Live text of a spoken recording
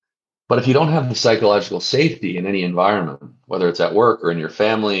But if you don't have the psychological safety in any environment, whether it's at work or in your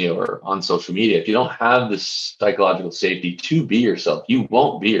family or on social media, if you don't have this psychological safety to be yourself, you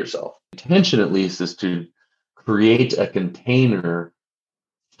won't be yourself. Intention, at least, is to create a container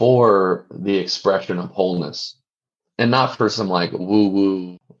for the expression of wholeness, and not for some like woo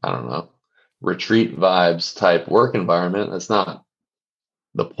woo, I don't know, retreat vibes type work environment. That's not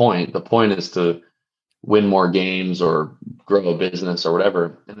the point. The point is to win more games or grow a business or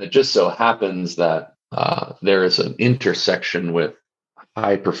whatever. And it just so happens that there is an intersection with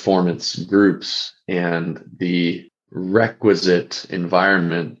high performance groups and the requisite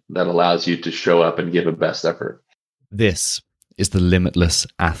environment that allows you to show up and give a best effort. This is the Limitless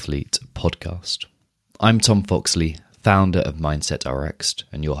Athlete podcast. I'm Tom Foxley, founder of Mindset RX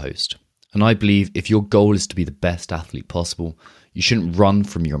and your host. And I believe if your goal is to be the best athlete possible, you shouldn't run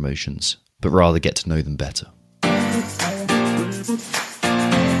from your emotions, but rather get to know them better.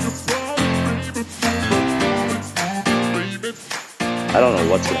 I don't know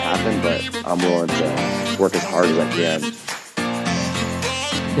what's going to happen, but I'm willing to work as hard as I can.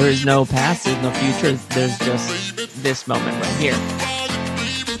 There is no past, there's no future, there's just this moment right here.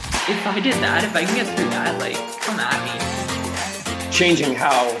 If I did that, if I can get through that, like, come at me. Changing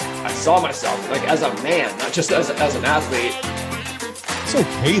how I saw myself, like as a man, not just as an athlete. It's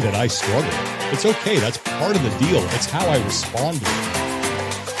okay that I struggle. It's okay. That's part of the deal. It's how I respond to it.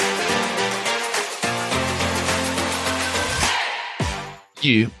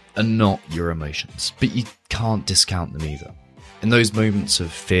 You are not your emotions, but you can't discount them either. In those moments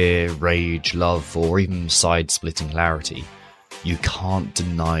of fear, rage, love, or even side-splitting hilarity, you can't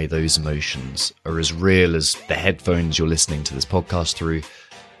deny those emotions are as real as the headphones you're listening to this podcast through,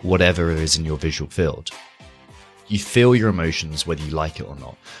 whatever is in your visual field. You feel your emotions whether you like it or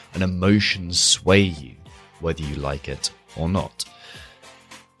not, and emotions sway you whether you like it or not.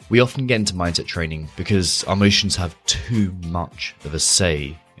 We often get into mindset training because our emotions have too much of a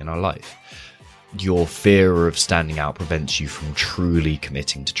say in our life. Your fear of standing out prevents you from truly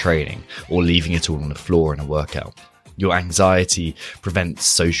committing to training or leaving it all on the floor in a workout. Your anxiety prevents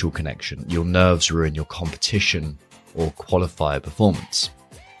social connection. Your nerves ruin your competition or qualifier performance.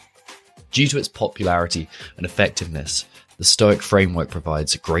 Due to its popularity and effectiveness, the Stoic framework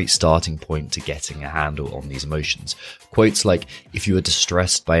provides a great starting point to getting a handle on these emotions. Quotes like, if you are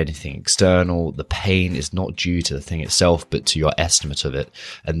distressed by anything external, the pain is not due to the thing itself, but to your estimate of it,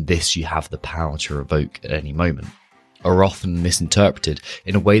 and this you have the power to revoke at any moment, are often misinterpreted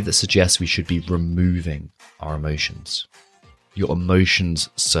in a way that suggests we should be removing our emotions. Your emotions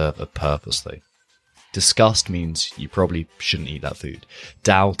serve a purpose though. Disgust means you probably shouldn't eat that food.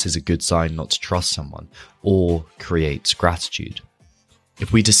 Doubt is a good sign not to trust someone or creates gratitude.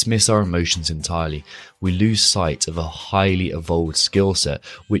 If we dismiss our emotions entirely, we lose sight of a highly evolved skill set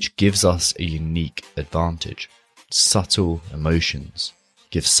which gives us a unique advantage. Subtle emotions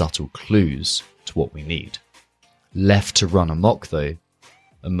give subtle clues to what we need. Left to run amok though,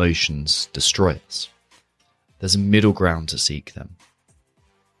 emotions destroy us. There's a middle ground to seek them.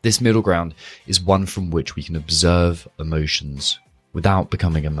 This middle ground is one from which we can observe emotions without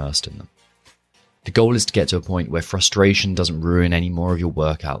becoming immersed in them. The goal is to get to a point where frustration doesn't ruin any more of your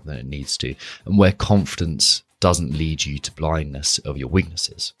workout than it needs to, and where confidence doesn't lead you to blindness of your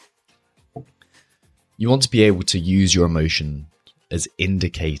weaknesses. You want to be able to use your emotion as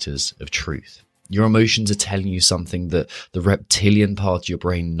indicators of truth. Your emotions are telling you something that the reptilian part of your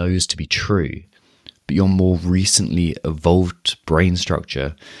brain knows to be true, but your more recently evolved brain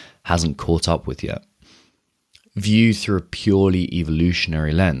structure hasn't caught up with yet. Viewed through a purely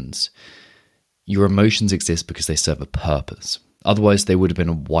evolutionary lens, your emotions exist because they serve a purpose. Otherwise, they would have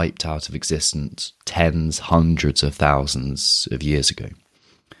been wiped out of existence tens, hundreds of thousands of years ago.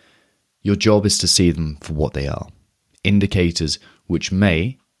 Your job is to see them for what they are, indicators which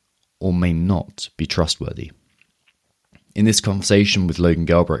may or may not be trustworthy. In this conversation with Logan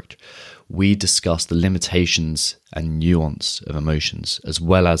Gelbrecht, we discuss the limitations and nuance of emotions, as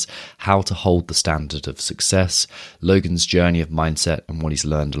well as how to hold the standard of success, Logan's journey of mindset and what he's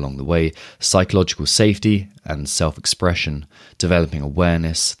learned along the way, psychological safety and self-expression, developing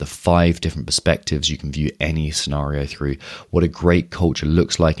awareness, the 5 different perspectives you can view any scenario through, what a great culture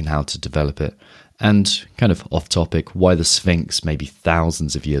looks like and how to develop it, and kind of off topic, why the Sphinx may be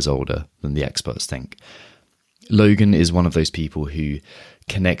thousands of years older than the experts think. Logan is one of those people who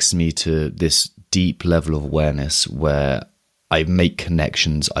connects me to this deep level of awareness where I make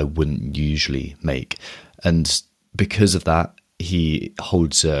connections I wouldn't usually make. And because of that, he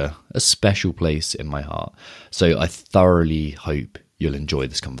holds a special place in my heart. So I thoroughly hope you'll enjoy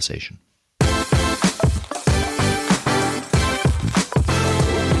this conversation.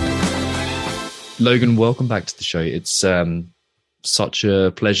 Logan, welcome back to the show. It's such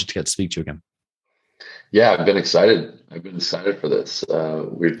a pleasure to get to speak to you again. Yeah, I've been excited. For this.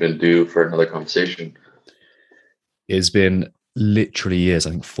 We've been due for another conversation. It's been literally years,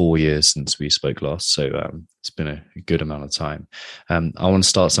 I think 4 years since we spoke last. So it's been a good amount of time. I want to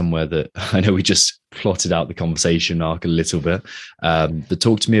start somewhere that I know we just plotted out the conversation arc a little bit. But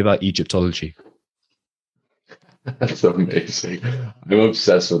talk to me about Egyptology. That's amazing. I'm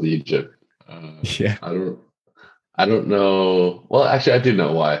obsessed with Egypt. Yeah. I don't know. Well, actually, I do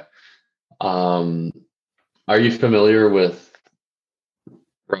know why. Are you familiar with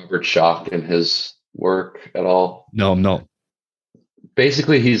Robert Schoch and his work at all? No, I'm not.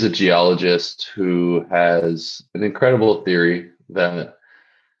 Basically, he's a geologist who has an incredible theory that,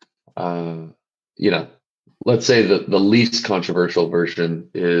 let's say the least controversial version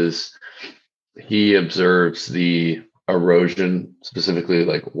is he observes the erosion, specifically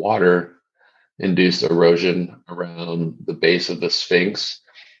like water induced erosion around the base of the Sphinx,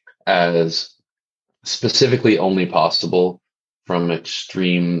 as specifically only possible from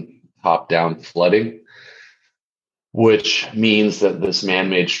extreme top-down flooding, which means that this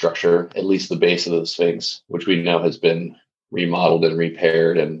man-made structure, at least the base of the Sphinx, which we know has been remodeled and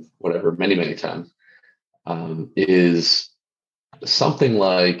repaired and whatever many, many times, is something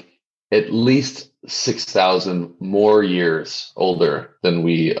like at least 6,000 more years older than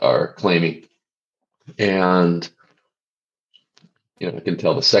we are claiming. And I can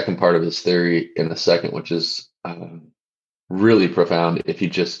tell the second part of his theory in a second, which is really profound if you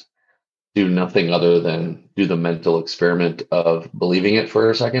just do nothing other than do the mental experiment of believing it for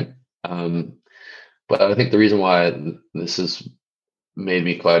a second. But I think the reason why this has made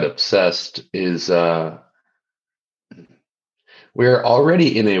me quite obsessed is we're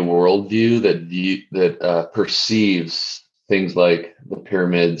already in a worldview that perceives things like the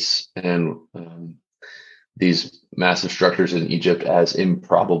pyramids and these massive structures in Egypt as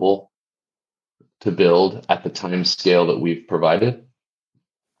improbable to build at the time scale that we've provided.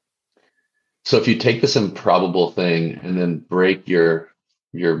 So if you take this improbable thing and then break your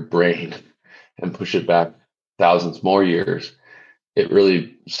brain and push it back thousands more years, it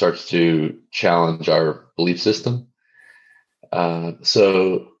really starts to challenge our belief system.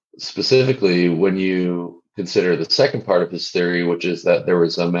 So specifically, when you consider the second part of his theory, which is that there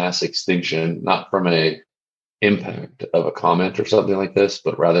was a mass extinction, not from a impact of a comet or something like this,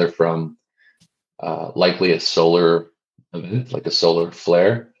 but rather from likely a solar event, like a solar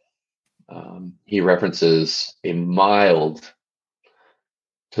flare. He references a mild,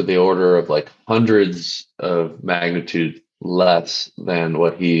 to the order of like hundreds of magnitude less than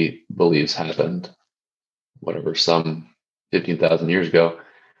what he believes happened, whatever, some 15,000 years ago,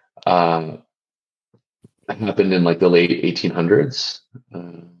 happened in like the late 1800s.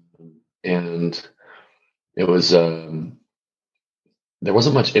 And it was, there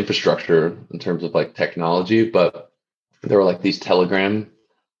wasn't much infrastructure in terms of like technology, but there were like these telegraph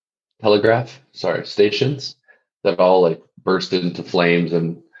stations that all like burst into flames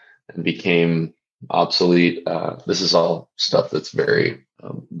and became obsolete. This is all stuff that's very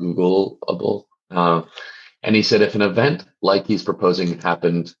Googleable. And he said if an event like he's proposing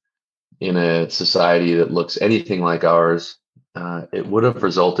happened in a society that looks anything like ours, it would have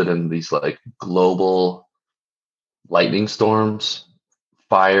resulted in these like global lightning storms,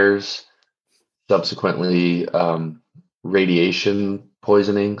 fires, subsequently radiation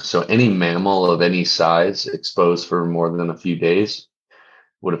poisoning. So any mammal of any size exposed for more than a few days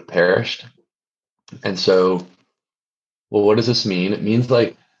would have perished. And so, well, what does this mean? It means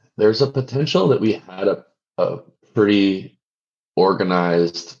like there's a potential that we had a pretty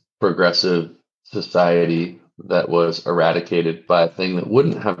organized, progressive society that was eradicated by a thing that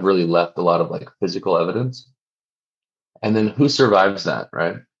wouldn't have really left a lot of like physical evidence. And then who survives that,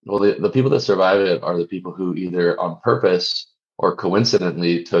 right? Well, the people that survive it are the people who either on purpose or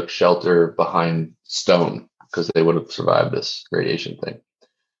coincidentally took shelter behind stone because they would have survived this radiation thing.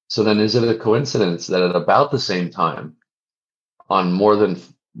 So then is it a coincidence that at about the same time, on more than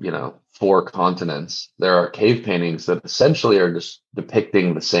 4 continents, there are cave paintings that essentially are just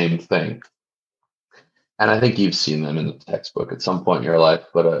depicting the same thing? And I think you've seen them in the textbook at some point in your life,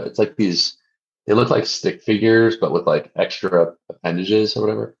 but it's like they look like stick figures, but with like extra appendages or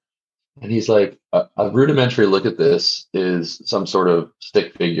whatever. And he's like, a rudimentary look at this is some sort of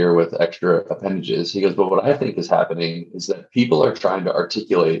stick figure with extra appendages. He goes, but what I think is happening is that people are trying to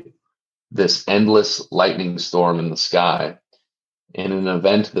articulate this endless lightning storm in the sky in an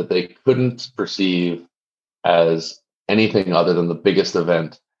event that they couldn't perceive as anything other than the biggest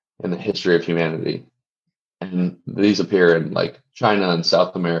event in the history of humanity. And these appear in like China and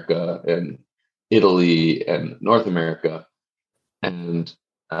South America and Italy and North America. And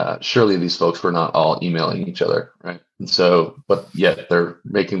surely these folks were not all emailing each other, right? And so, but yet they're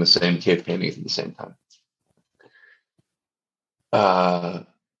making the same cave paintings at the same time.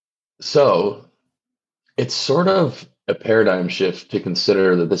 So it's sort of a paradigm shift to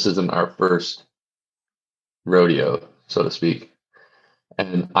consider that this isn't our first rodeo, so to speak.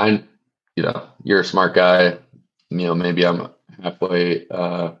 And you're a smart guy. Maybe I'm halfway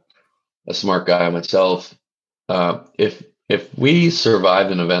a smart guy myself. If we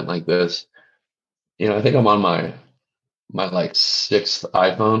survived an event like this, I think I'm on my like sixth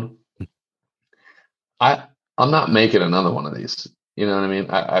iPhone. I'm not making another one of these. You know what I mean?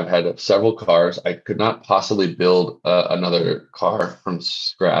 I've had several cars. I could not possibly build another car from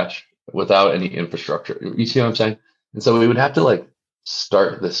scratch without any infrastructure. You see what I'm saying? And so we would have to like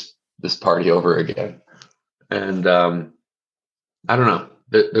start this party over again. And I don't know.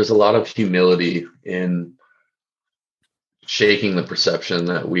 There's a lot of humility in shaking the perception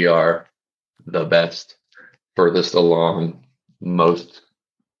that we are the best, furthest along, most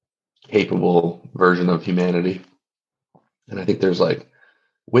capable version of humanity. And I think there's like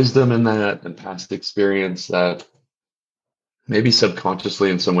wisdom in that and past experience that maybe subconsciously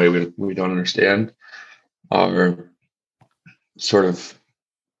in some way we don't understand, are sort of,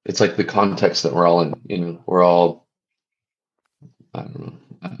 it's like the context that we're all in. We're all, I don't know,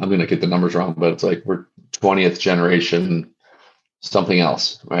 I'm going to get the numbers wrong, but it's like we're 20th generation something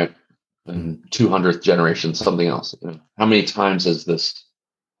else, right? And 200th generation something else. How many times has this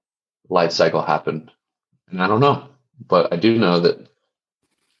life cycle happened? And I don't know, but I do know that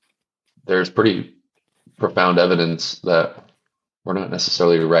there's pretty profound evidence that we're not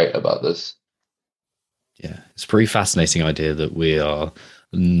necessarily right about this. Yeah, it's a pretty fascinating idea that we are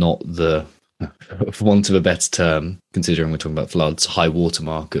not the, for want of a better term, considering we're talking about floods, high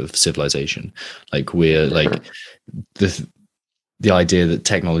watermark of civilization. Like we're like the idea that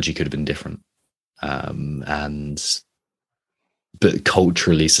technology could have been different, but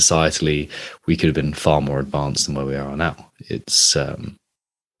culturally, societally, we could have been far more advanced than where we are now. It's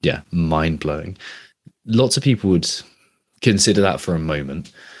mind blowing. Lots of people would consider that for a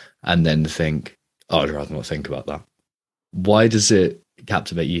moment and then think, oh, I'd rather not think about that. Why does it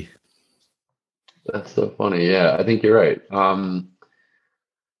captivate you? That's so funny. Yeah, I think you're right.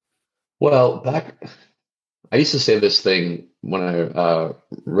 Well, I used to say this thing when I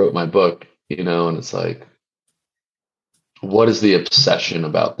wrote my book, and it's like, what is the obsession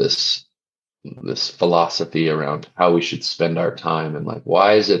about this philosophy around how we should spend our time? And like,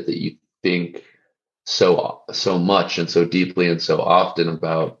 why is it that you think so much and so deeply and so often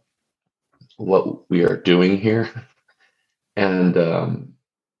about what we are doing here? And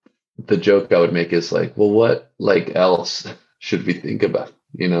the joke I would make is like, well, what like else should we think about?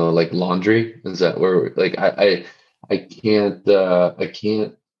 Like laundry? Is that where like I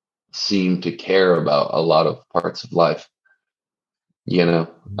can't seem to care about a lot of parts of life, and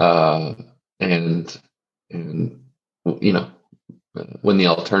when the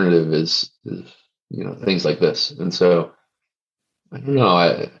alternative is things like this. And so I don't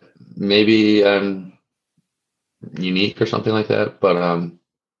know, maybe I'm unique or something like that, but I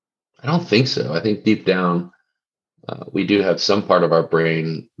don't think so. I think deep down we do have some part of our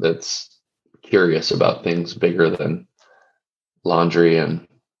brain that's curious about things bigger than laundry and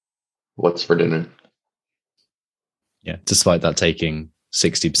what's for dinner. Yeah, despite that taking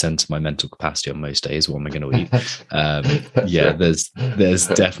 60% of my mental capacity on most days, what am I going to eat? Yeah, right. There's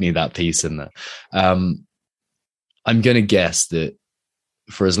definitely that piece in there. I'm going to guess that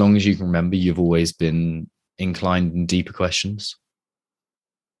for as long as you can remember, you've always been inclined in deeper questions.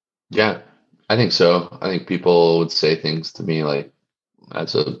 Yeah, I think so. I think people would say things to me like,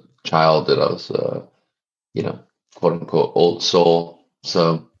 as a child, that I was, quote unquote, old soul.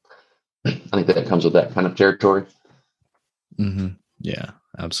 So I think that comes with that kind of territory. Mm-hmm. Yeah,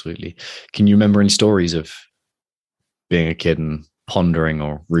 absolutely. Can you remember any stories of being a kid and pondering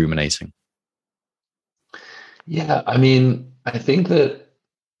or ruminating? Yeah, I mean, I think that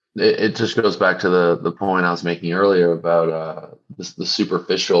it just goes back to the point I was making earlier about the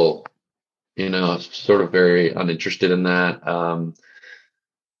superficial, sort of very uninterested in that.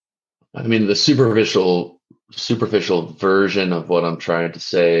 I mean, the superficial version of what I'm trying to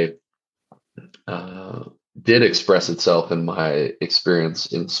say did express itself in my experience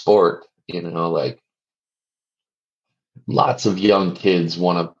in sport. Like lots of young kids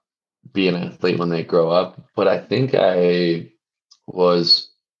want to be an athlete when they grow up, but I think I was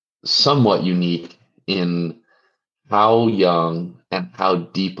somewhat unique in how young and how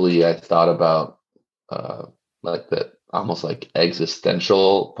deeply I thought about like that almost like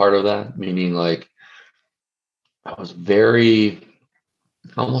existential part of that, meaning like I was very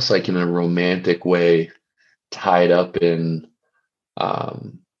almost like in a romantic way tied up in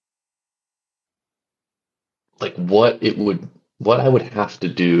um, like what I would have to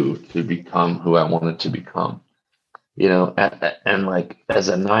do to become who I wanted to become. And like as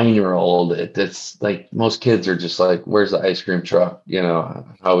a 9-year-old, it's like most kids are just like, where's the ice cream truck? What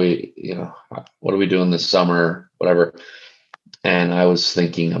are we doing this summer? Whatever. And I was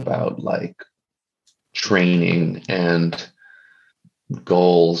thinking about like training and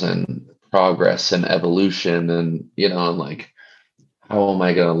goals and progress and evolution and like, how am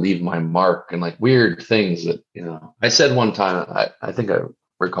I going to leave my mark and like weird things that, I said one time, I think I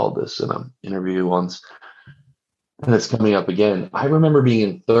recalled this in an interview once, and it's coming up again. I remember being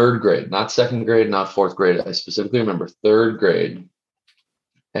in third grade, not second grade, not fourth grade. I specifically remember third grade.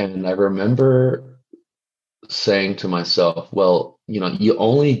 And I remember saying to myself, well, you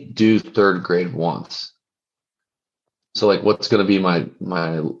only do third grade once. So like, what's going to be my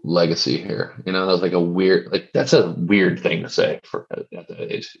legacy here? That was like that's a weird thing to say for at that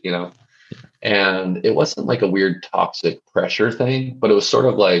age, and it wasn't like a weird toxic pressure thing, but it was sort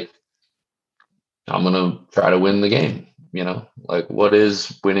of like, I'm going to try to win the game, like what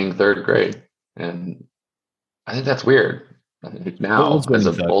is winning third grade? And I think that's weird. I think now as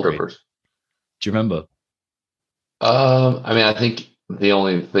an older person. Do you remember? I mean, I think the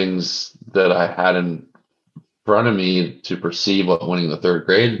only things that I had in front of me to perceive what winning the third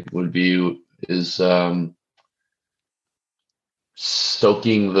grade would be is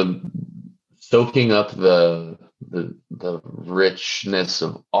soaking up the richness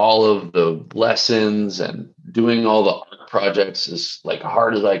of all of the lessons and doing all the art projects as like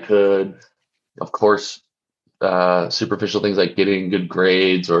hard as I could. Of course, superficial things like getting good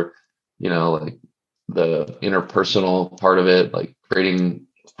grades or like the interpersonal part of it, like creating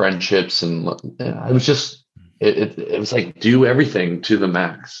friendships, and I was just it was like do everything to the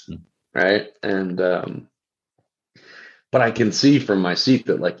max, right? And but I can see from my seat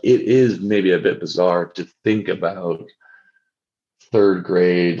that like it is maybe a bit bizarre to think about third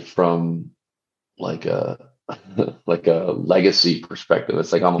grade from like a like a legacy perspective.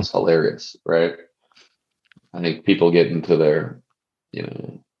 It's like almost hilarious, right? I think people get into their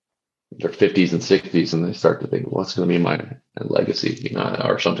their 50s and 60s and they start to think, what's going to be my legacy,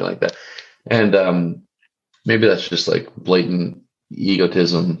 or something like that. And maybe that's just like blatant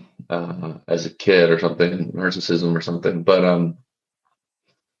egotism as a kid or something, narcissism or something. But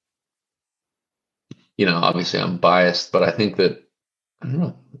obviously I'm biased, but I think that, I don't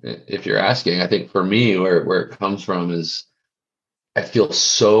know, if you're asking, I think for me where it comes from is I feel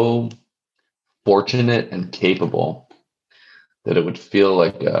so fortunate and capable that it would feel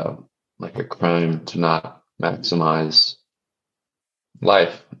like a crime to not maximize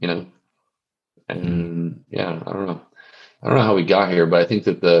life, and yeah, I don't know how we got here, but I think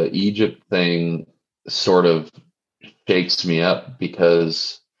that the Egypt thing sort of shakes me up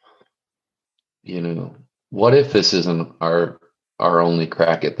because, what if this isn't our only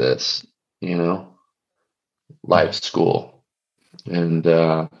crack at this, life school, and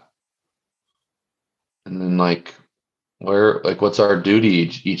then like, what's our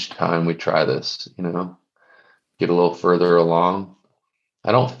duty each time we try this, get a little further along.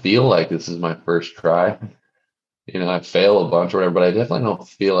 I don't feel like this is my first try. I fail a bunch or whatever, but I definitely don't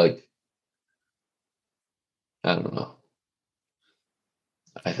feel like, I don't know.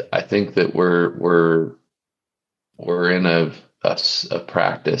 I think that we're in a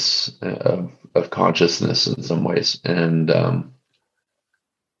practice of consciousness in some ways, and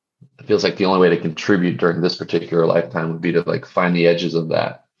it feels like the only way to contribute during this particular lifetime would be to like find the edges of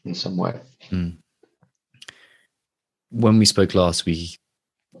that in some way. When we spoke last,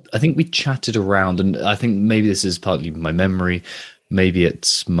 I think we chatted around, and I think maybe this is partly my memory, maybe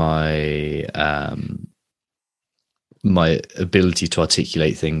it's my my ability to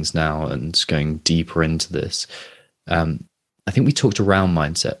articulate things now and going deeper into this. I think we talked around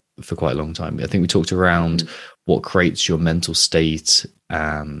mindset for quite a long time. I think we talked around what creates your mental state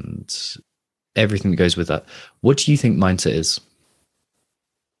and everything that goes with that. What do you think mindset is?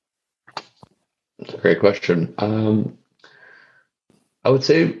 That's a great question. I would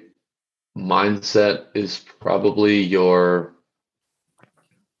say mindset is probably your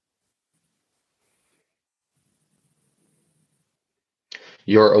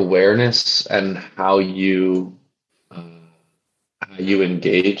awareness and how you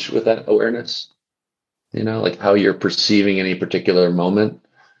engage with that awareness. Like how you're perceiving any particular moment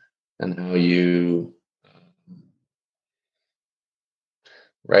and how you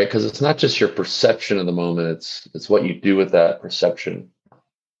right? Because it's not just your perception of the moment, it's what you do with that perception.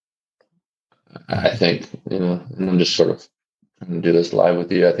 I think, and I'm just sort of trying to do this live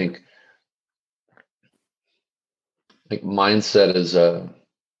with you. I think mindset is an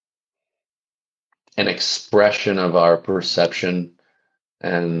expression of our perception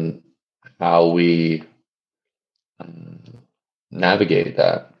and how we navigate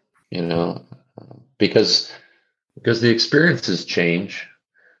that, because the experiences change,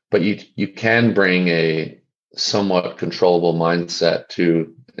 but you can bring a somewhat controllable mindset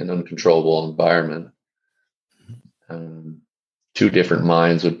to an uncontrollable environment. Two different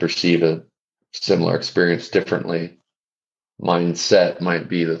minds would perceive a similar experience differently. Mindset might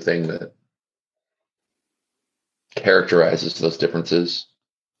be the thing that characterizes those differences,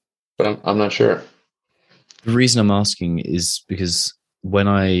 but I'm not sure. The reason I'm asking is because when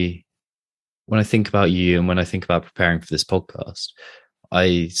I think about you and when I think about preparing for this podcast,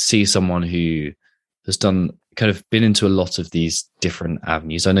 I see someone who has been into a lot of these different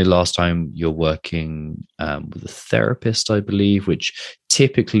avenues. I know last time you're working with a therapist, I believe, which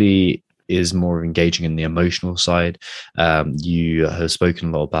typically is more engaging in the emotional side. You have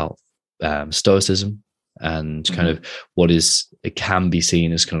spoken a lot about stoicism and kind of it can be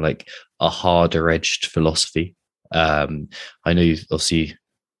seen as kind of like a harder edged philosophy. I know obviously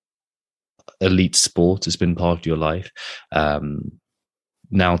elite sport has been part of your life.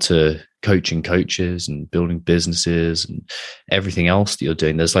 Now to coaching coaches and building businesses and everything else that you're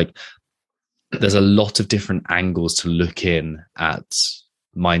doing, there's a lot of different angles to look in at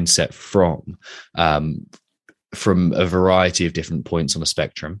mindset from a variety of different points on a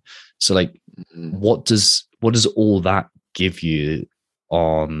spectrum. So what does all that give you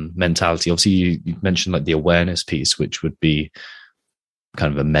on mentality? Obviously you mentioned the awareness piece, which would be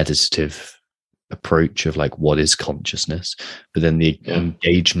kind of a meditative approach of what is consciousness, but then the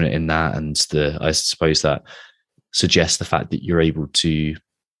engagement in that, and I suppose that suggests the fact that you're able to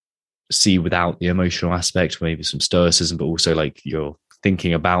see without the emotional aspect, maybe some stoicism, but also you're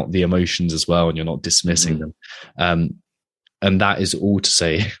thinking about the emotions as well and you're not dismissing them. And that is all to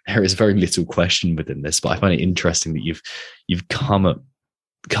say there is very little question within this, but I find it interesting that you've come at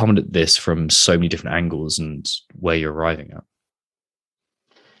this from so many different angles and where you're arriving at.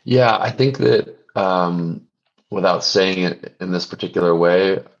 Yeah, I think that without saying it in this particular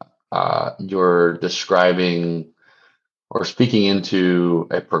way, you're describing or speaking into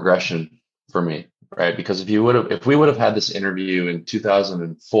a progression for me, right? Because if we would have had this interview in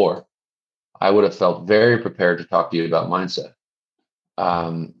 2004, I would have felt very prepared to talk to you about mindset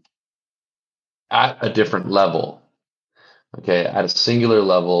at a different level. Okay, at a singular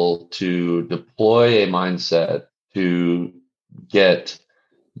level, to deploy a mindset to get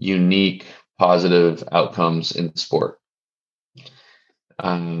unique positive outcomes in sport.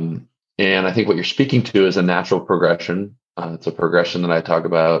 And I think what you're speaking to is a natural progression. It's a progression that I talk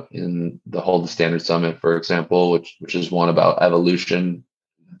about in the Hold the Standard Summit, for example, which is one about evolution,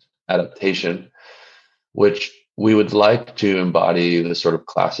 adaptation, which we would like to embody the sort of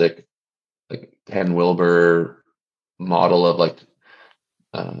classic Ken Wilber model of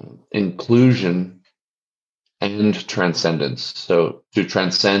inclusion and transcendence. So to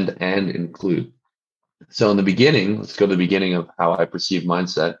transcend and include. So in the beginning, let's go to the beginning of how I perceive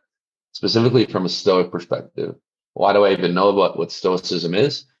mindset, specifically from a Stoic perspective. Why do I even know about what Stoicism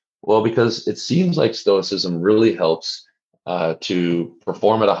is? Well, because it seems like Stoicism really helps to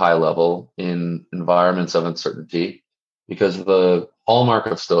perform at a high level in environments of uncertainty, because the hallmark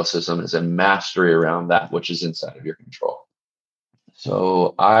of Stoicism is a mastery around that which is inside of your control.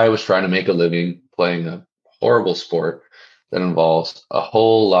 So I was trying to make a living playing a horrible sport that involves a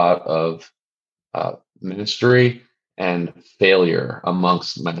whole lot of mastery and failure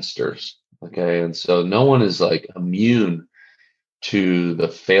amongst masters. Okay. And so no one is immune to the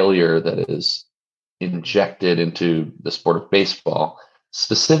failure that is injected into the sport of baseball,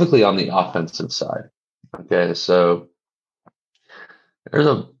 specifically on the offensive side. Okay. So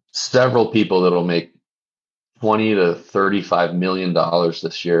there's several people that'll make $20 to $35 million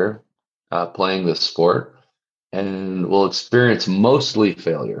this year playing this sport, and will experience mostly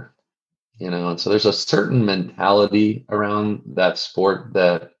failure. And so there's a certain mentality around that sport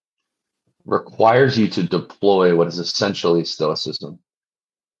that requires you to deploy what is essentially Stoicism,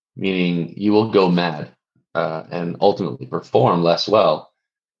 meaning you will go mad and ultimately perform less well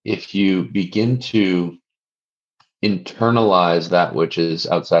if you begin to internalize that which is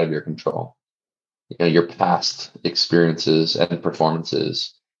outside of your control. Your past experiences and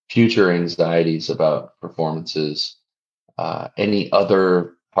performances, future anxieties about performances, any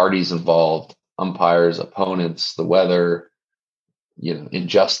other parties involved, umpires, opponents, the weather,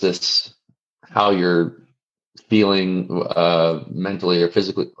 injustice, how you're feeling mentally or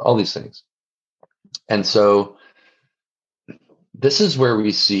physically, all these things. And so this is where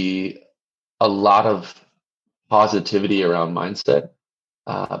we see a lot of positivity around mindset,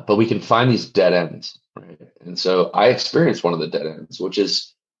 but we can find these dead ends, right? And so I experienced one of the dead ends, which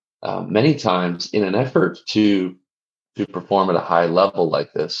is many times in an effort to perform at a high level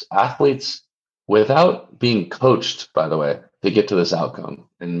like this, athletes, without being coached, by the way, to get to this outcome,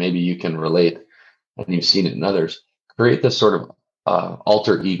 and maybe you can relate, and you've seen it in others, create this sort of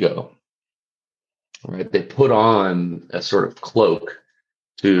alter ego, right? They put on a sort of cloak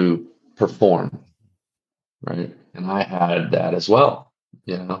to perform, right? And I had that as well.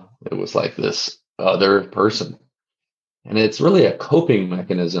 It was like this other person. And it's really a coping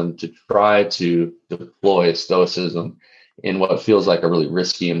mechanism to try to deploy stoicism in what feels like a really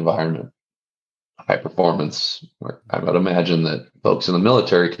risky environment. High performance, or I would imagine that folks in the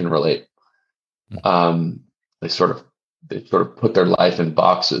military can relate. They sort of put their life in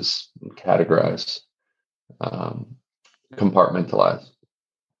boxes and categorize, compartmentalize.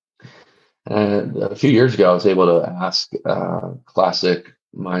 And a few years ago, I was able to ask classic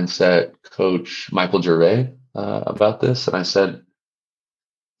mindset coach Michael Gervais about this. And I said,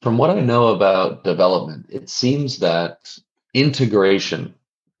 from what I know about development, it seems that integration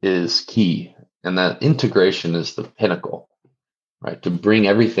is key, and that integration is the pinnacle, right? To bring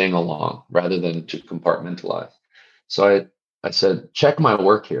everything along rather than to compartmentalize. So I said, check my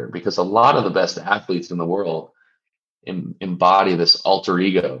work here, because a lot of the best athletes in the world embody this alter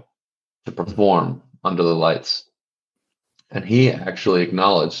ego to perform under the lights. And he actually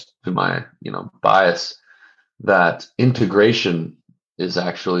acknowledged, to my bias, that integration is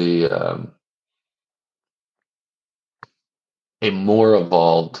actually a more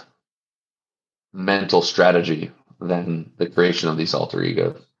evolved mental strategy than the creation of these alter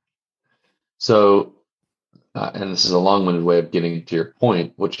egos. So, and this is a long-winded way of getting to your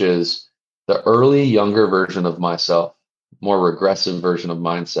point, which is the early, younger version of myself, more regressive version of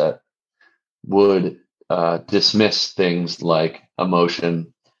mindset, would dismiss things like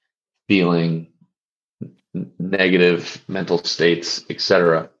emotion, feeling, negative mental states,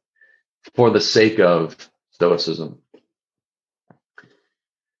 etc., for the sake of stoicism.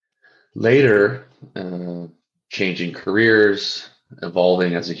 Later, changing careers,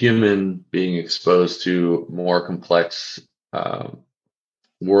 evolving as a human, being exposed to more complex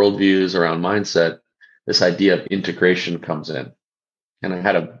worldviews around mindset, this idea of integration comes in. And I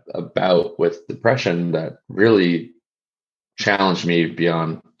had a bout with depression that really challenged me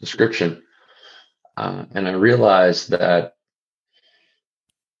beyond description. And I realized that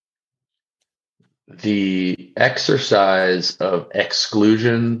the exercise of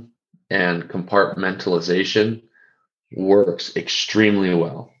exclusion and compartmentalization works extremely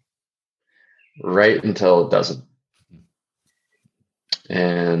well, right until it doesn't.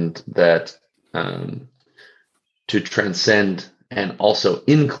 And that to transcend and also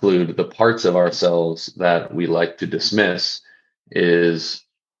include the parts of ourselves that we like to dismiss is,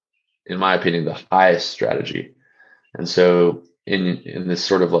 in my opinion, the highest strategy. And so in this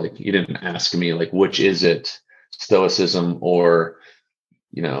sort of, like, you didn't ask me, like, which is it, stoicism or,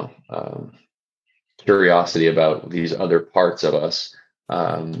 curiosity about these other parts of us.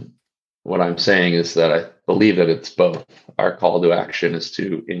 What I'm saying is that I believe that it's both. Our call to action is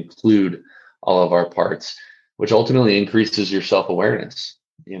to include all of our parts, which ultimately increases your self-awareness.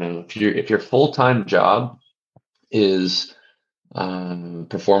 If your full-time job is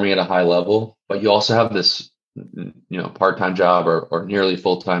performing at a high level, but you also have this, part-time job or nearly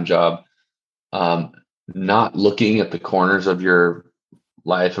full-time job, not looking at the corners of your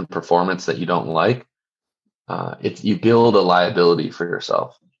life and performance that you don't like, you build a liability for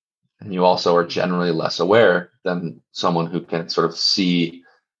yourself. And you also are generally less aware than someone who can sort of see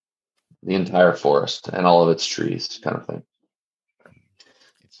the entire forest and all of its trees, kind of thing.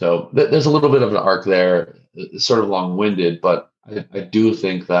 So there's a little bit of an arc there. It's sort of long-winded, but I do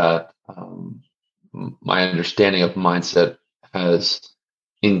think that my understanding of mindset has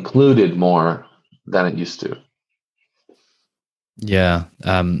included more than it used to. Yeah.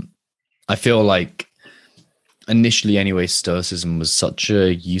 I feel like initially anyway, stoicism was such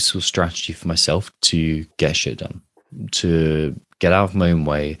a useful strategy for myself to get shit done, to get out of my own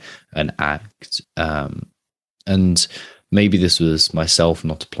way and act. And maybe this was myself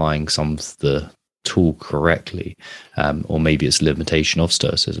not applying some of the tool correctly, or maybe it's a limitation of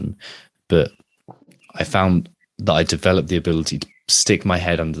stoicism. But I found that I developed the ability to stick my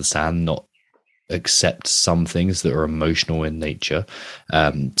head under the sand, not accept some things that are emotional in nature,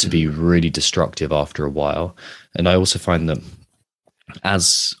 to be really destructive after a while. And I also find that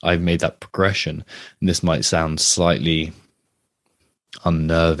as I've made that progression, and this might sound slightly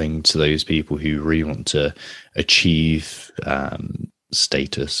unnerving to those people who really want to achieve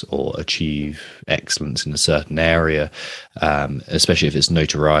status or achieve excellence in a certain area, especially if it's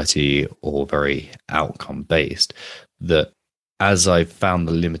notoriety or very outcome based, that as I've found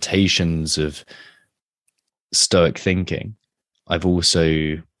the limitations of Stoic thinking, I've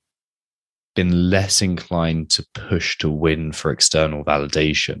also been less inclined to push to win for external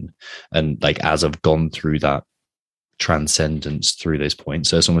validation. And like, as I've gone through that transcendence through those points,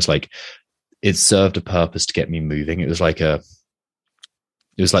 so it's almost like it served a purpose to get me moving. It was like the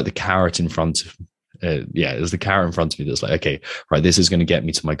carrot in front of it was the carrot in front of me that's like, okay, right, this is going to get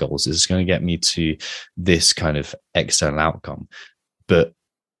me to my goals, this is going to get me to this kind of external outcome. But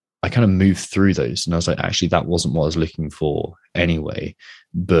I kind of moved through those, and I was like, actually, that wasn't what I was looking for anyway.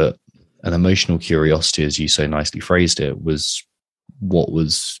 But an emotional curiosity, as you so nicely phrased it, was what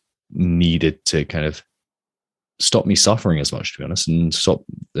was needed to kind of stop me suffering as much, to be honest, and stop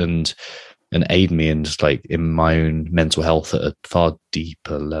and aid me in just like in my own mental health at a far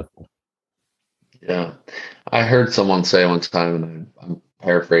deeper level. Yeah. I heard someone say one time, and I'm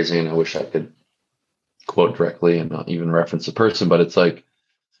paraphrasing, and I wish I could quote directly and not even reference the person, but it's like,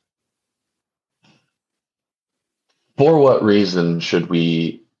 for what reason should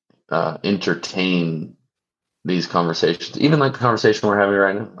we entertain these conversations, even like the conversation we're having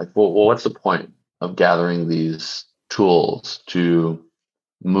right now? Like, well, what's the point of gathering these tools to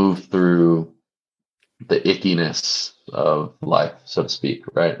move through the ickiness of life, so to speak,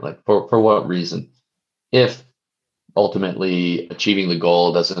 right? Like, for what reason? If ultimately achieving the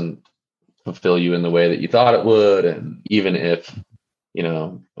goal doesn't fulfill you in the way that you thought it would, and even if, you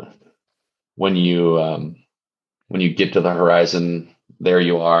know, when you get to the horizon, there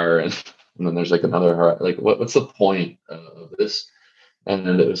you are, and then there's like another horizon. Like, what's the point of this? And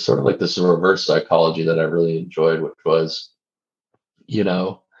it was sort of like this reverse psychology that I really enjoyed, which was, you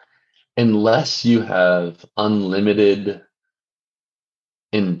know, unless you have unlimited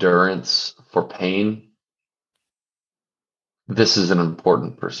endurance for pain, this is an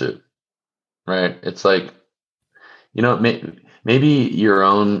important pursuit, right? It's like, you know, maybe your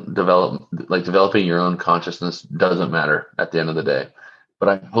own developing your own consciousness doesn't matter at the end of the day, but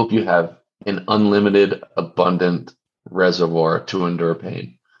I hope you have an unlimited, abundant reservoir to endure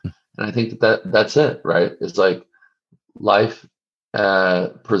pain. And I think that's it, right? It's like life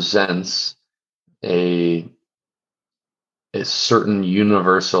presents a certain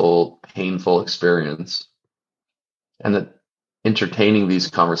universal painful experience, and that entertaining these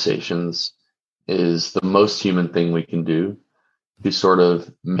conversations is the most human thing we can do to sort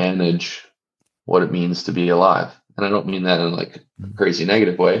of manage what it means to be alive. And I don't mean that in like a crazy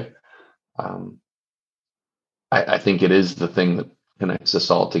negative way. I think it is the thing that connects us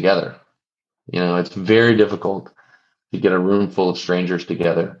all together. You know, it's very difficult to get a room full of strangers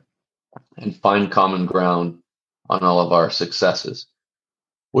together and find common ground on all of our successes,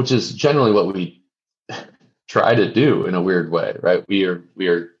 which is generally what we try to do in a weird way, right? We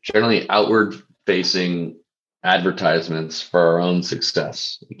are generally outward facing advertisements for our own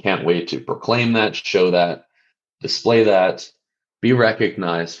success. We can't wait to proclaim that, show that, display that, be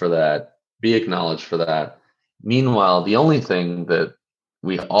recognized for that, be acknowledged for that. Meanwhile, the only thing that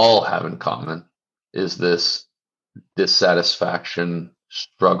we all have in common is this dissatisfaction,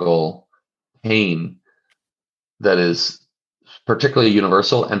 struggle, pain that is particularly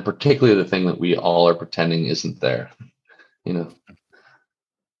universal, and particularly the thing that we all are pretending isn't there, you know?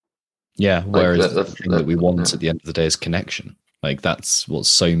 Yeah, whereas like the thing that we want at the end of the day is connection. Like, that's what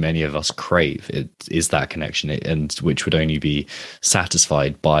so many of us crave. It is that connection, and which would only be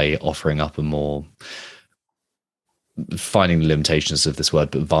satisfied by offering up a more, finding the limitations of this word,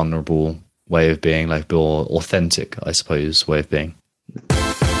 but vulnerable way of being, like more authentic, I suppose, way of being.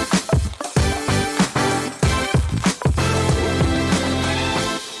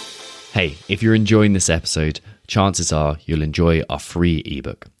 Hey, if you're enjoying this episode, chances are you'll enjoy our free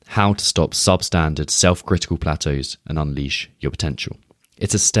ebook, How to Stop Substandard Self-Critical Plateaus and Unleash Your Potential.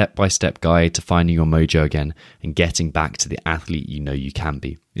 It's a step-by-step guide to finding your mojo again and getting back to the athlete you know you can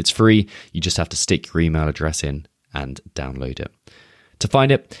be. It's free. You just have to stick your email address in and download it. To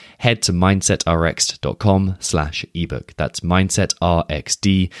find it, head to mindsetrx.com/ebook. That's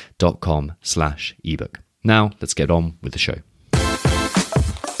mindsetrxd.com/ebook. Now, let's get on with the show.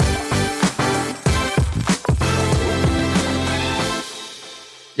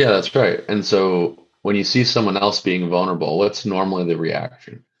 Yeah, that's right. And so when you see someone else being vulnerable, what's normally the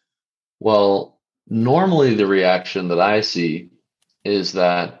reaction? Well, normally the reaction that I see is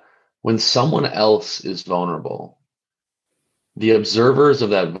that when someone else is vulnerable, the observers of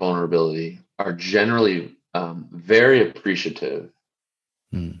that vulnerability are generally very appreciative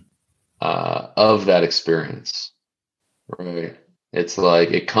of that experience, right? It's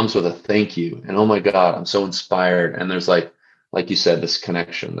like it comes with a thank you, and oh my God, I'm so inspired. And there's like you said, this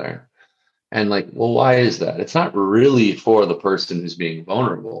connection there. And like, well, why is that? It's not really for the person who's being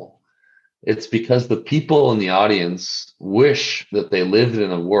vulnerable. It's because the people in the audience wish that they lived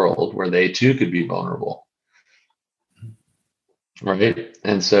in a world where they too could be vulnerable. Right.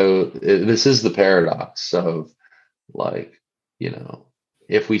 And so this is the paradox of like,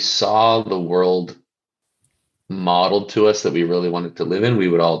 if we saw the world modeled to us that we really wanted to live in, we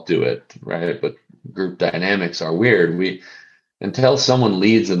would all do it. Right. But group dynamics are weird. Until someone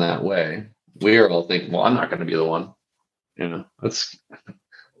leads in that way, we are all thinking, well, I'm not going to be the one.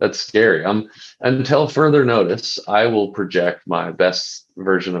 That's scary. Until further notice, I will project my best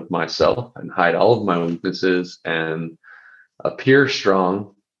version of myself and hide all of my weaknesses and appear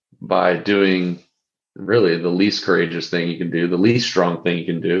strong by doing really the least courageous thing you can do, the least strong thing you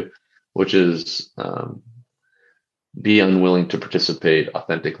can do, which is be unwilling to participate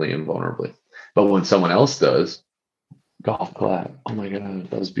authentically and vulnerably. But when someone else does, golf clap. Oh my God,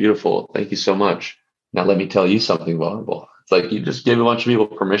 that was beautiful. Thank you so much. Now let me tell you something vulnerable. It's like you just gave a bunch of people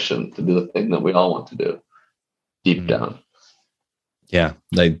permission to do the thing that we all want to do deep down. Yeah,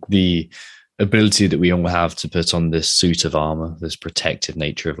 like the ability that we all have to put on this suit of armor, this protective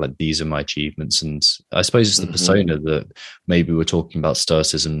nature of like, these are my achievements. And I suppose it's the persona that maybe we're talking about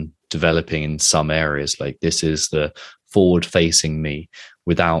Stoicism developing in some areas. Like this is the forward facing me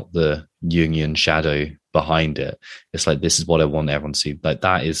without the Jungian shadow behind it. It's like, this is what I want everyone to see. Like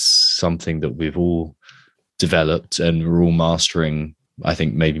that is something that we've all developed and we're all mastering, I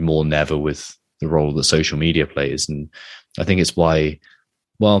think maybe more than ever with the role that social media plays. And I think it's why,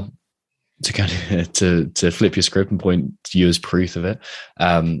 well, to kind of to flip your script and point to you as proof of it,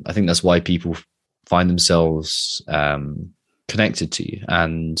 I think that's why people find themselves connected to you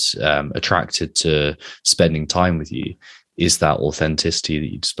and attracted to spending time with you, is that authenticity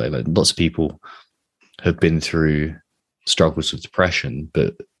that you display. Like lots of people have been through struggles with depression,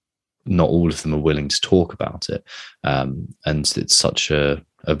 but not all of them are willing to talk about it. And it's such a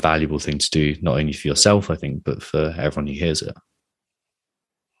valuable thing to do, not only for yourself, I think, but for everyone who hears it.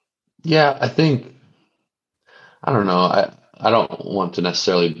 Yeah, I think, I don't know. I don't want to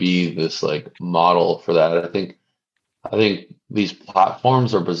necessarily be this like model for that. I think these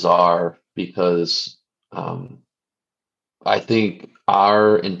platforms are bizarre because I think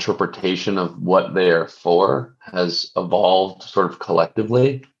our interpretation of what they are for has evolved sort of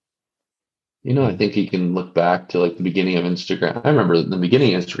collectively. I think you can look back to like the beginning of Instagram. I remember in the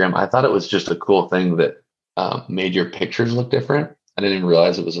beginning of Instagram, I thought it was just a cool thing that made your pictures look different. I didn't even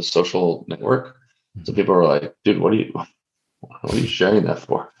realize it was a social network. So people were like, dude, what are you sharing that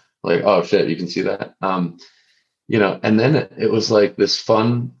for? Like, oh shit, you can see that. And then it was like this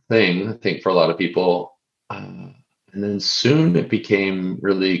fun thing, I think, for a lot of people. And then soon it became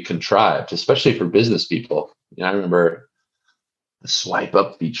really contrived, especially for business people. I remember the swipe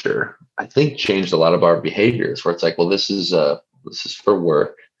up feature, I think, changed a lot of our behaviors where it's like, well, this is for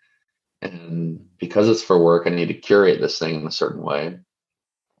work. And because it's for work, I need to curate this thing in a certain way.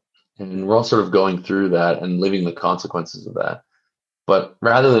 And we're all sort of going through that and living the consequences of that. But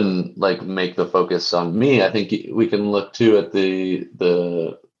rather than like make the focus on me, I think we can look too at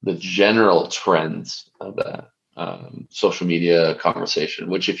the general trends of that social media conversation,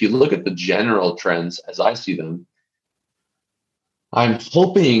 which if you look at the general trends as I see them, I'm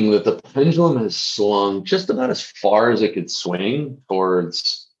hoping that the pendulum has swung just about as far as it could swing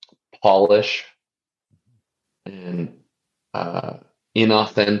towards polish and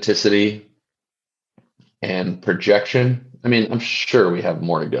inauthenticity and projection. I mean, I'm sure we have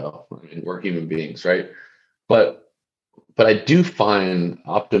more to go. I mean, we're human beings, right? But I do find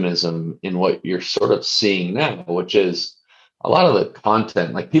optimism in what you're sort of seeing now, which is a lot of the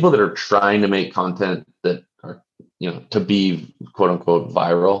content, like people that are trying to make content that are, to be quote unquote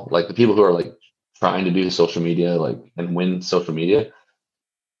viral, like the people who are like trying to do social media, like and win social media.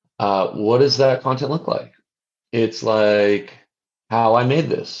 What does that content look like? It's like how I made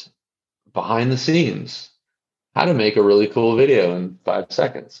this behind the scenes, how to make a really cool video in 5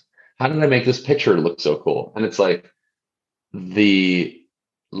 seconds. How did I make this picture look so cool? And it's like the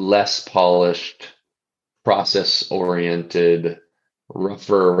less polished, process oriented,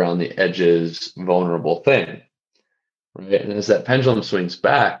 rougher around the edges, vulnerable thing. Right. And as that pendulum swings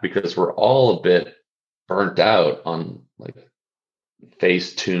back, because we're all a bit burnt out on like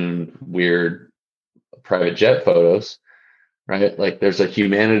face tuned, weird private jet photos, right? Like there's a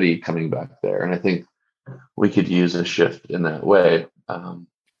humanity coming back there. And I think we could use a shift in that way.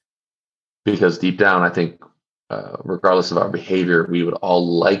 Because deep down, I think, regardless of our behavior, we would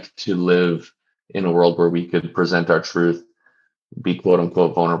all like to live in a world where we could present our truth, be quote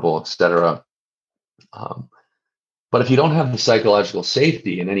unquote vulnerable, etc. But if you don't have the psychological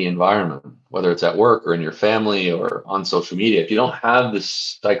safety in any environment, whether it's at work or in your family or on social media, if you don't have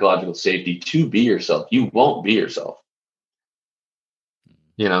this psychological safety to be yourself, you won't be yourself.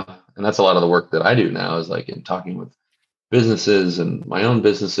 And that's a lot of the work that I do now, is like in talking with businesses and my own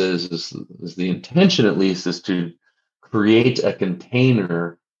businesses, is the intention, at least, is to create a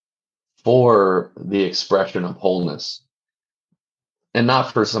container for the expression of wholeness, and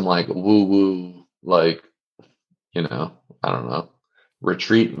not for some like woo woo, like, I don't know,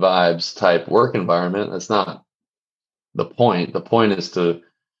 retreat vibes type work environment. That's not the point. The point is to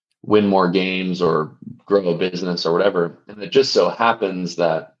win more games or grow a business or whatever. And it just so happens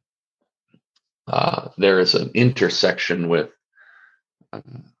that there is an intersection with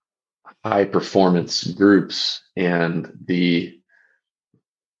high performance groups and the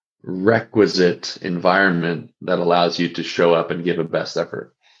requisite environment that allows you to show up and give a best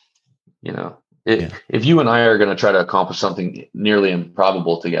effort. If you and I are going to try to accomplish something nearly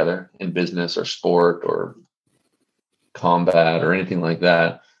improbable together in business or sport or combat or anything like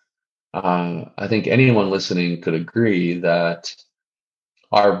that, I think anyone listening could agree that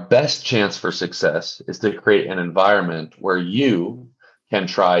our best chance for success is to create an environment where you can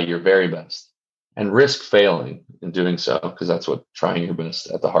try your very best and risk failing in doing so, because that's what trying your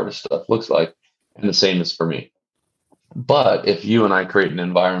best at the hardest stuff looks like. And the same is for me. But if you and I create an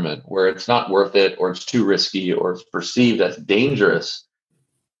environment where it's not worth it, or it's too risky, or it's perceived as dangerous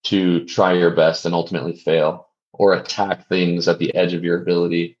to try your best and ultimately fail, or attack things at the edge of your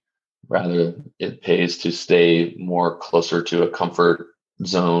ability, rather it pays to stay more closer to a comfort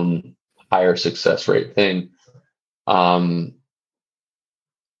zone, higher success rate thing. One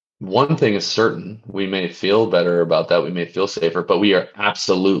thing is certain: we may feel better about that, we may feel safer, but we are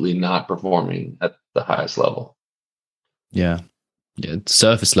absolutely not performing at the highest level. Yeah.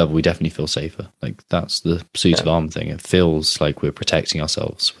 Surface level, we definitely feel safer. Like, that's the suit of armor thing. It feels like we're protecting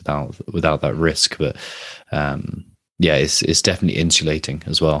ourselves without that risk. But it's definitely insulating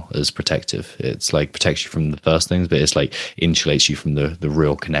as well as protective. It's like protects you from the first things, but it's like insulates you from the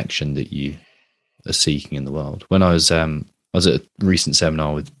real connection that you are seeking in the world. When I was at a recent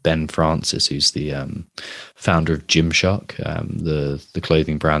seminar with Ben Francis, who's the founder of Gymshark, the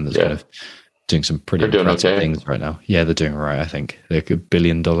clothing brand that's kind of doing some pretty impressive things right now. Yeah, they're doing all right, I think. They're $1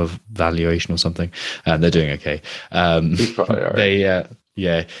 billion valuation or something. They're doing okay. He's probably all right.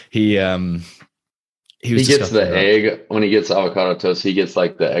 He gets the egg when he gets avocado toast. He gets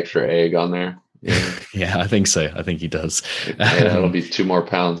like the extra egg on there. Yeah, I think so. I think he does. It'll be 2 more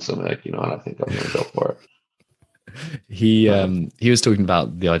pounds. I'm like, I think I'm gonna go for it. He was talking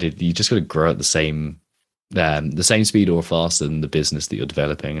about the idea that you just got to grow at the same speed or faster than the business that you're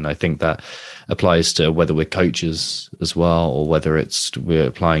developing. And I think that applies to whether we're coaches as well, or whether we're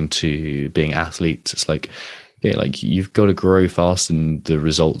applying to being athletes. It's like, you've got to grow faster than the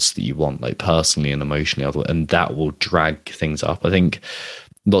results that you want, like personally and emotionally, and that will drag things up. I think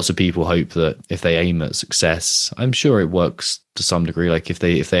lots of people hope that if they aim at success, I'm sure it works to some degree. Like if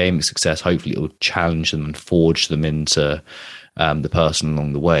they aim at success, hopefully it will challenge them and forge them into the person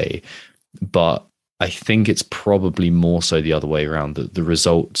along the way. But I think it's probably more so the other way around, that the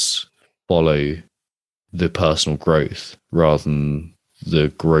results follow the personal growth rather than the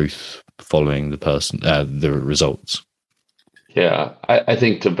growth following the results. Yeah, I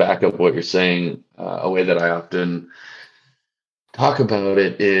think, to back up what you're saying, a way that I often talk about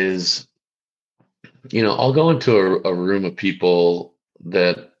it is, I'll go into a room of people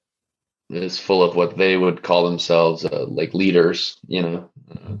that is full of what they would call themselves like leaders,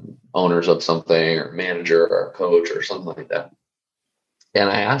 owners of something, or manager or coach or something like that. And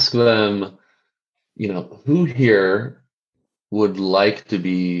I ask them, who here would like to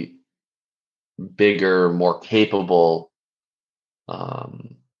be bigger, more capable,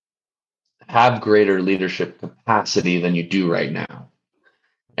 have greater leadership capacity than you do right now?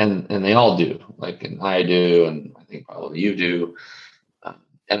 And they all do, and I do, and I think probably you do.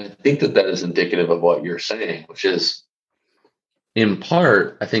 And I think that is indicative of what you're saying, which is, in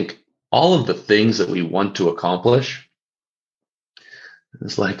part, I think all of the things that we want to accomplish,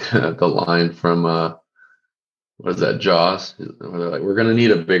 it's like the line from, what is that, Jaws? Where they're like, we're going to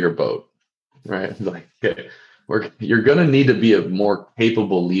need a bigger boat, right? Like, okay, you're going to need to be a more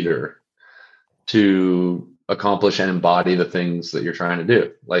capable leader to accomplish and embody the things that you're trying to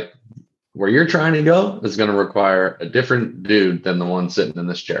do. Like, where you're trying to go is going to require a different dude than the one sitting in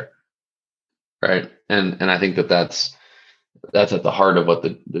this chair. right? And I think that that's at the heart of what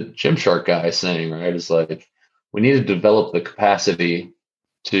the Gymshark guy is saying, right? Is like, we need to develop the capacity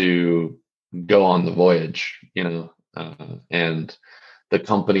to go on the voyage, and the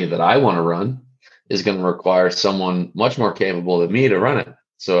company that I want to run is going to require someone much more capable than me to run it.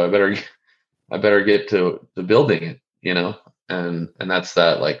 So I better get to building it, and that's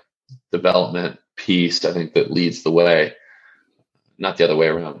that like development piece, I think, that leads the way, not the other way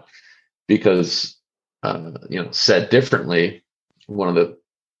around. Because said differently, one of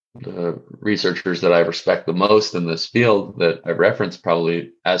the researchers that I respect the most in this field, that I reference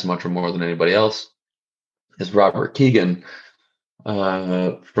probably as much or more than anybody else, is Robert Keegan,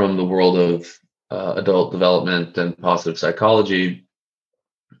 from the world of adult development and positive psychology.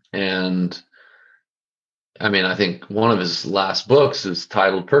 And I mean, I think one of his last books is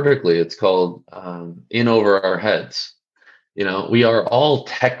titled perfectly. It's called In Over Our Heads. We are all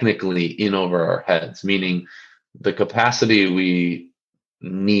technically in over our heads, meaning the capacity we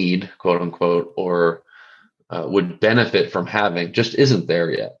need, quote unquote, or would benefit from having just isn't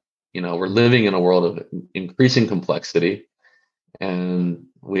there yet. We're living in a world of increasing complexity, and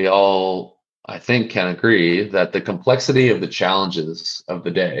we all, I think, can agree that the complexity of the challenges of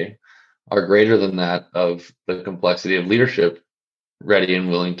the day are greater than that of the complexity of leadership ready and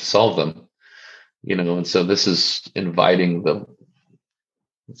willing to solve them. And so this is inviting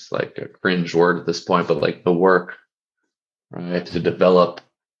it's like a cringe word at this point, but like the work, right, to develop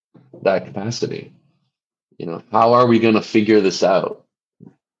that capacity. How are we going to figure this out?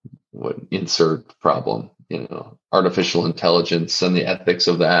 What insert problem, artificial intelligence and the ethics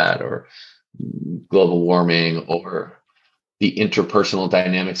of that, or global warming, or the interpersonal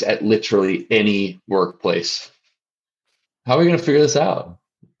dynamics at literally any workplace. How are we going to figure this out?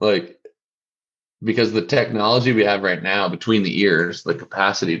 Because the technology we have right now between the ears, the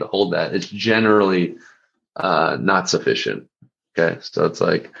capacity to hold that, is generally not sufficient. Okay. So it's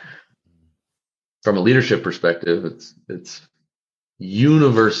like, from a leadership perspective, it's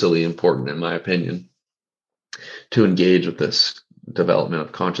universally important, in my opinion, to engage with this development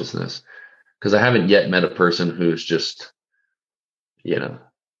of consciousness. Because I haven't yet met a person who's just, they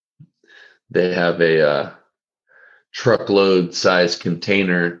have a truckload size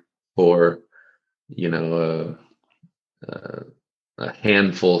container for a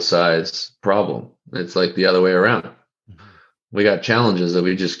handful size problem. It's like the other way around. We got challenges that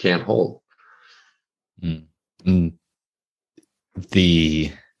we just can't hold.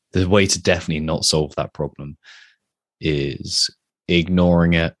 The way to definitely not solve that problem is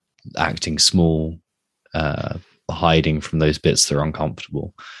ignoring it, acting small, hiding from those bits that are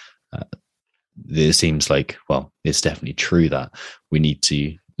uncomfortable. It seems like, well, it's definitely true that we need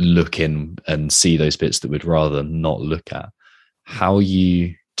to look in and see those bits that we'd rather not look at. How are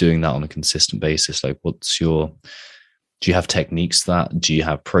you doing that on a consistent basis? Like, do you have techniques for that? Do you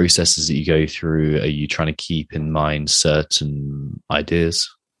have processes that you go through? Are you trying to keep in mind certain ideas?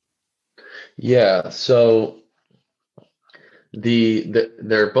 Yeah. So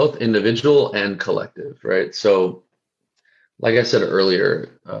they're both individual and collective, right? So like I said earlier,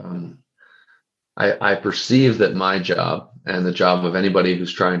 I perceive that my job, and the job of anybody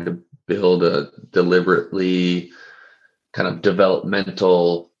who's trying to build a deliberately kind of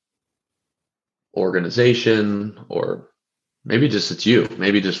developmental organization, or maybe just it's you,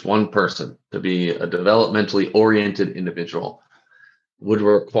 maybe just one person, to be a developmentally oriented individual, would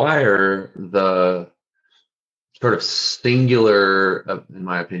require the sort of singular, in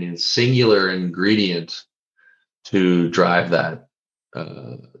my opinion, singular ingredient to drive that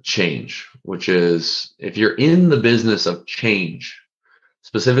change, which is, if you're in the business of change,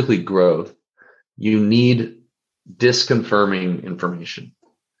 specifically growth, you need disconfirming information,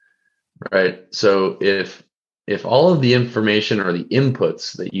 right? So if all of the information or the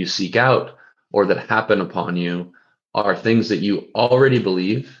inputs that you seek out or that happen upon you are things that you already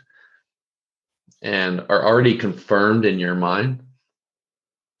believe and are already confirmed in your mind,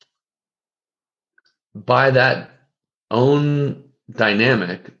 by that own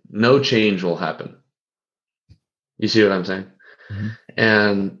dynamic, no change will happen. You see what I'm saying? Mm-hmm.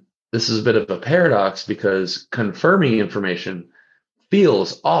 And this is a bit of a paradox, because confirming information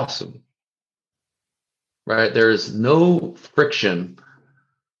feels awesome, right? There is no friction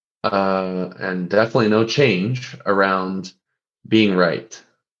and definitely no change around being right.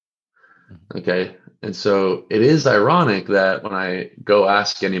 Okay. And so it is ironic that when I go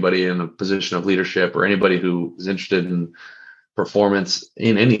ask anybody in a position of leadership, or anybody who is interested in performance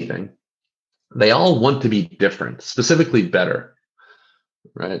in anything, they all want to be different, specifically better.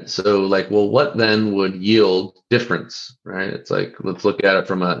 right? So like, well, what then would yield difference, right? It's like, let's look at it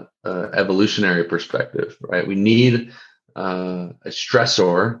from a evolutionary perspective, right? We need a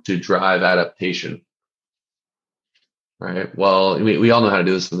stressor to drive adaptation, right? Well, we all know how to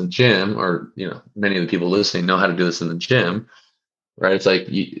do this in the gym, or, many of the people listening know how to do this in the gym, right? It's like,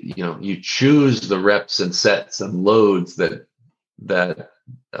 you choose the reps and sets and loads that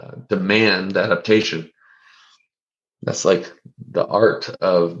demand adaptation. That's like the art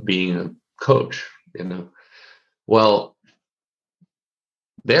of being a coach, Well,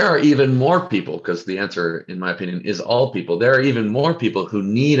 there are even more people, because the answer, in my opinion, is all people. There are even more people who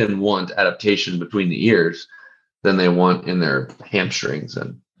need and want adaptation between the ears than they want in their hamstrings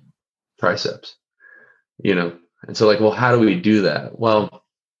and triceps, And so like, well, how do we do that? Well,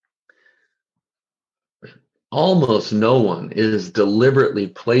 almost no one is deliberately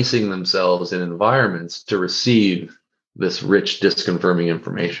placing themselves in environments to receive this rich, disconfirming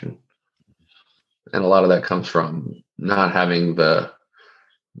information. And a lot of that comes from not having the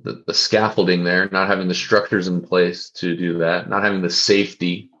scaffolding there, not having the structures in place to do that, not having the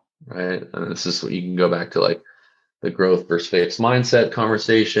safety, right? And this is what you can go back to, like the growth versus fixed mindset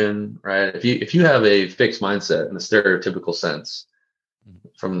conversation, right? If you have a fixed mindset in the stereotypical sense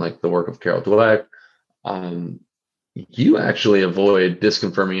from like the work of Carol Dweck, you actually avoid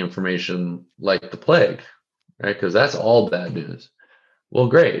disconfirming information like the plague, right? Because that's all bad news. Well,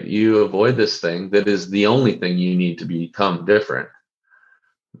 great. You avoid this thing that is the only thing you need to become different,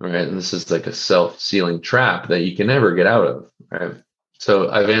 right? And this is like a self-sealing trap that you can never get out of, right? So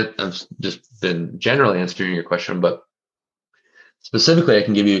I've just been generally answering your question, but specifically, I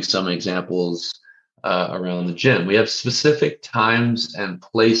can give you some examples around the gym. We have specific times and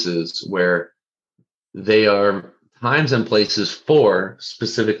places where they are times and places for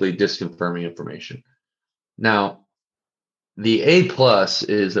specifically disconfirming information. Now, the A plus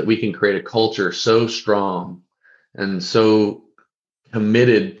is that we can create a culture so strong and so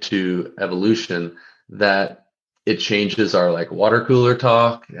committed to evolution that it changes our like water cooler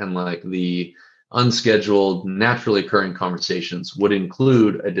talk, and like the unscheduled, naturally occurring conversations would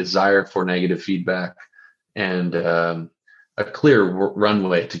include a desire for negative feedback and a clear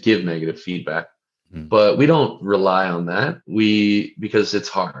runway to give negative feedback. But we don't rely on that because it's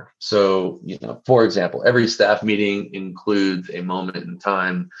hard. So, for example, every staff meeting includes a moment in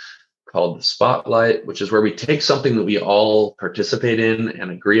time called the spotlight, which is where we take something that we all participate in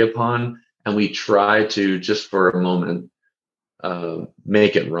and agree upon, and we try to, just for a moment,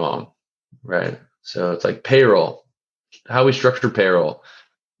 make it wrong, right? So it's like payroll, how we structure payroll.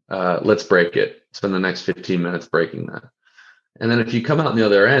 Let's break it. Spend the next 15 minutes breaking that. And then if you come out on the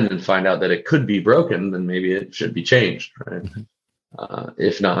other end and find out that it could be broken, then maybe it should be changed, right?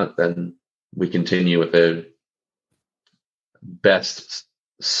 If not, then we continue with a best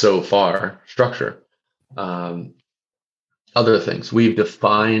so far structure. Other things, we've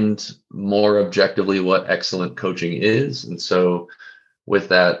defined more objectively what excellent coaching is. And so with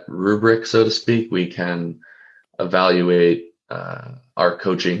that rubric, so to speak, we can evaluate our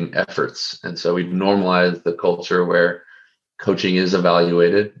coaching efforts. And so we've normalized the culture where coaching is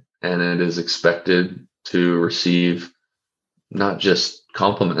evaluated and it is expected to receive not just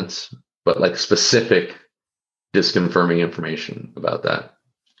compliments, but like specific disconfirming information about that.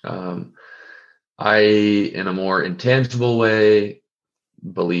 I, in a more intangible way,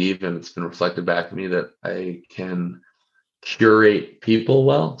 believe, and it's been reflected back to me, that I can curate people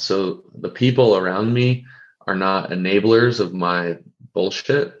well. So the people around me are not enablers of my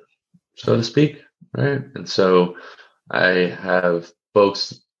bullshit, so to speak, right? And so I have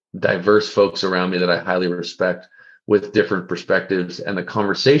diverse folks around me that I highly respect with different perspectives, and the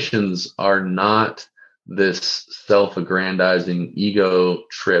conversations are not this self-aggrandizing ego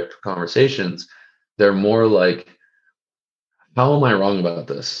trip conversations. They're more like, how am I wrong about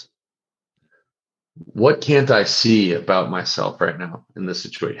this? What can't I see about myself right now in this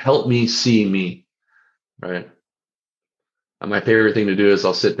situation? Help me see me, right? And my favorite thing to do is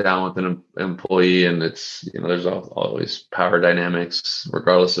I'll sit down with an employee, and it's, there's always power dynamics,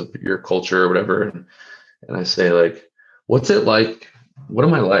 regardless of your culture or whatever. And I say, like, what's it like? What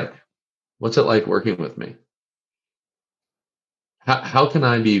am I like? What's it like working with me? How can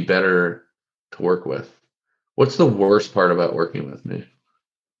I be better to work with? What's the worst part about working with me?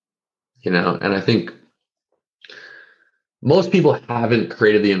 And I think most people haven't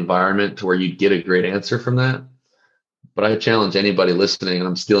created the environment to where you get a great answer from that. But I challenge anybody listening, and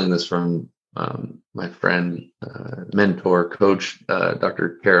I'm stealing this from my friend, mentor, coach,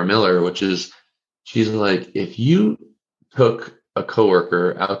 Dr. Kara Miller, which is, she's like, if you took a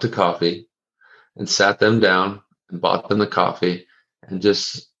coworker out to coffee and sat them down and bought them the coffee and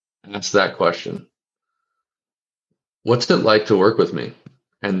just ask that question. What's it like to work with me?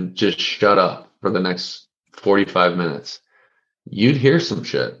 And just shut up for the next 45 minutes. You'd hear some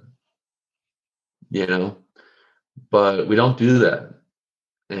shit, but we don't do that.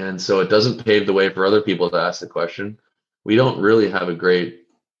 And so it doesn't pave the way for other people to ask the question. We don't really have a great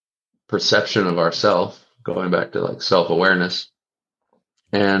perception of ourselves, going back to like self-awareness.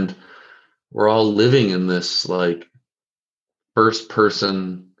 And we're all living in this like first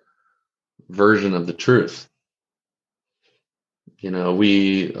person version of the truth.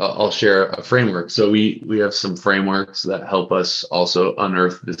 I'll share a framework. So we have some frameworks that help us also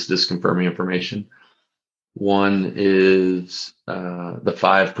unearth this disconfirming information. One is the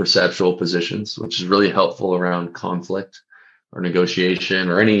 5 perceptual positions, which is really helpful around conflict or negotiation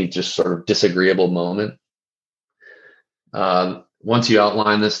or any just sort of disagreeable moment. Once you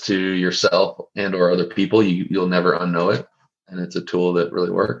outline this to yourself and or other people, you'll never unknow it. And it's a tool that really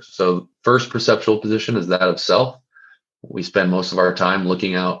works. So first perceptual position is that of self. We spend most of our time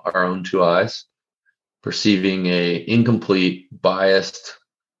looking out our own 2 eyes, perceiving a incomplete, biased,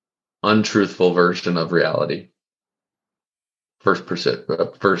 untruthful version of reality. First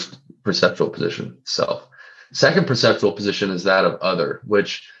perceptual position, self. Second perceptual position is that of other,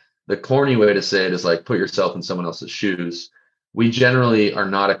 which the corny way to say it is like put yourself in someone else's shoes. We generally are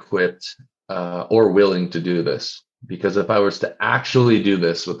not equipped or willing to do this, because if I was to actually do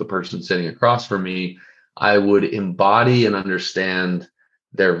this with the person sitting across from me, I would embody and understand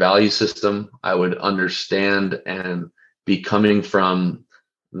their value system. I would understand and be coming from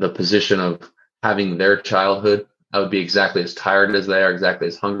the position of having their childhood. I would be exactly as tired as they are, exactly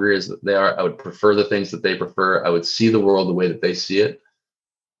as hungry as they are. I would prefer the things that they prefer. I would see the world the way that they see it.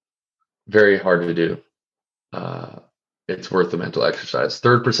 Very hard to do. It's worth the mental exercise.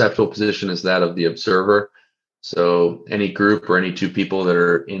 Third perceptual position is that of the observer. So any group or any 2 people that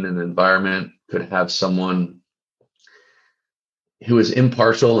are in an environment could have someone who is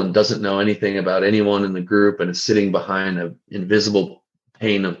impartial and doesn't know anything about anyone in the group and is sitting behind an invisible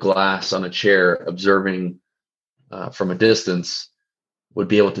pane of glass on a chair, observing from a distance, would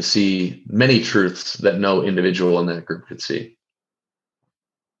be able to see many truths that no individual in that group could see.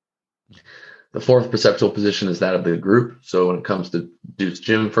 The fourth perceptual position is that of the group. So when it comes to Deuce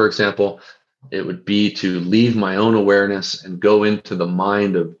Gym, for example, it would be to leave my own awareness and go into the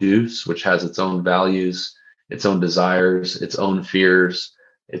mind of Deuce, which has its own values, its own desires, its own fears,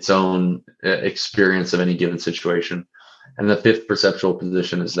 its own experience of any given situation. And the fifth perceptual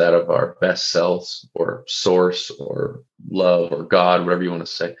position is that of our best selves or source or love or God, whatever you want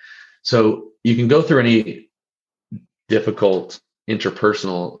to say. So you can go through any difficult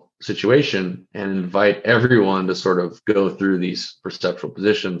interpersonal situation and invite everyone to sort of go through these perceptual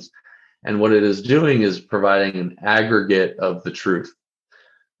positions. And what it is doing is providing an aggregate of the truth,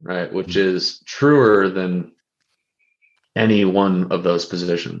 right? Which is truer than any one of those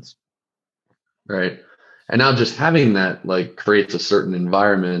positions, right? And now just having that like creates a certain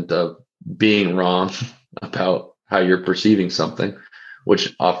environment of being wrong about how you're perceiving something,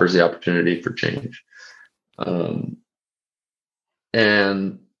 which offers the opportunity for change.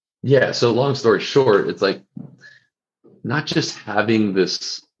 And yeah, so long story short, it's like not just having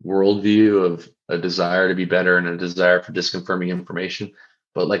this worldview of a desire to be better and a desire for disconfirming information,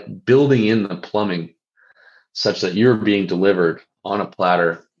 but like building in the plumbing such that you're being delivered on a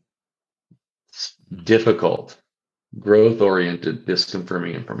platter difficult, growth-oriented,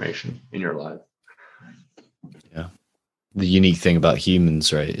 disconfirming information in your life. Yeah. The unique thing about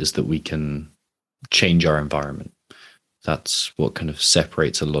humans, right, is that we can change our environment. That's what kind of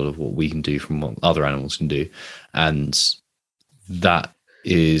separates a lot of what we can do from what other animals can do. And that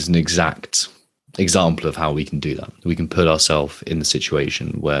is an exact example of how we can do that. We can put ourselves in the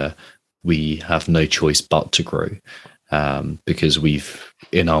situation where we have no choice but to grow, because we've,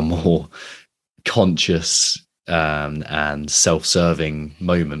 in our more conscious and self-serving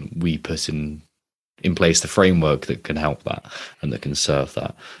moment, we put in place the framework that can help that and that can serve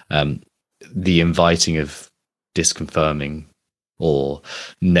that. The inviting of disconfirming or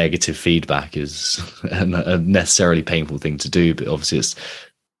negative feedback is a necessarily painful thing to do, but obviously it's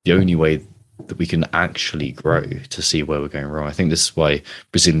the only way that we can actually grow to see where we're going wrong. I think this is why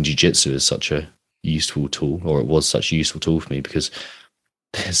Brazilian Jiu-Jitsu is such a useful tool, or it was such a useful tool for me, because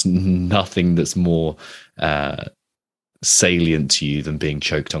there's nothing that's more salient to you than being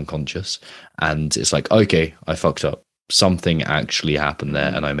choked unconscious. And it's like, okay, I fucked up. Something actually happened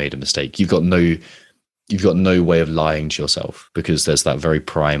there and I made a mistake. You've got no way of lying to yourself, because there's that very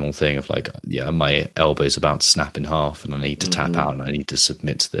primal thing of like, yeah, my elbow's about to snap in half and I need to tap out and I need to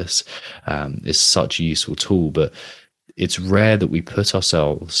submit to this. It's such a useful tool, but it's rare that we put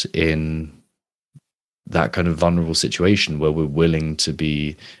ourselves in that kind of vulnerable situation where we're willing to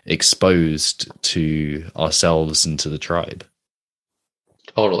be exposed to ourselves and to the tribe.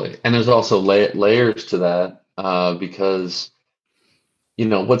 Totally. And there's also layers to that, because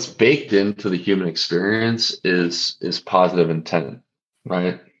what's baked into the human experience is positive intent,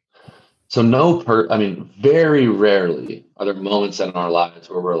 right? So very rarely are there moments in our lives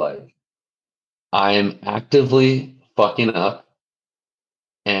where we're like, I am actively fucking up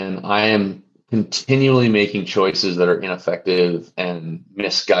and I am continually making choices that are ineffective and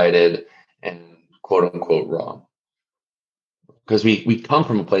misguided and quote unquote wrong. Because we come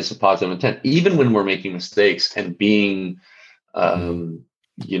from a place of positive intent, even when we're making mistakes and being,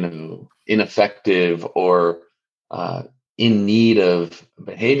 ineffective or in need of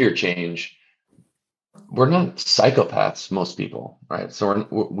behavior change. We're not psychopaths, most people, right? So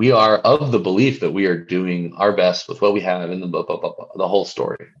we are of the belief that we are doing our best with what we have in the whole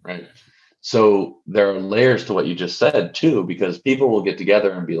story, right? So there are layers to what you just said too, because people will get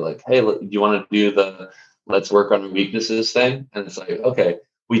together and be like, hey, do you want to do the let's work on our weaknesses thing? And it's like, okay,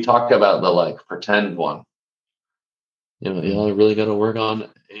 we talked about the pretend one. You really got to work on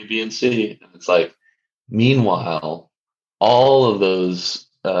A, B, and C. And it's like, meanwhile, all of those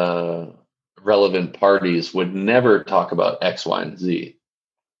relevant parties would never talk about X, Y, and Z.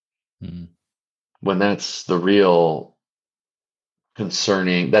 When that's the real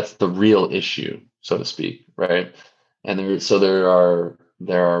that's the real issue, so to speak, right? And there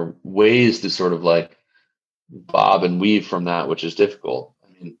are ways to sort of bob and weave from that, which is difficult. I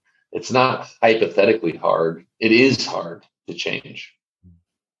mean, it's not hypothetically hard. It is hard to change,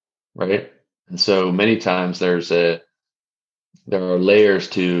 right? And so many times there are layers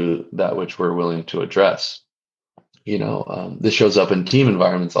to that which we're willing to address. This shows up in team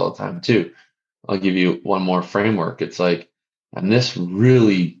environments all the time too. I'll give you one more framework. It's and this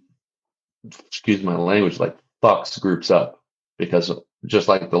really, excuse my language, fucks groups up, because just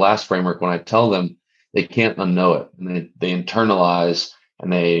like the last framework, when I tell them they can't unknow it and they internalize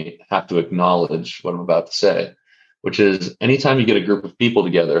and they have to acknowledge what I'm about to say, which is anytime you get a group of people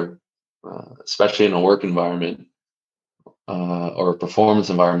together, especially in a work environment, or a performance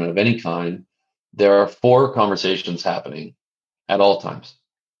environment of any kind, there are 4 conversations happening at all times.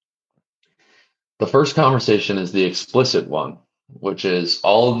 The first conversation is the explicit one, which is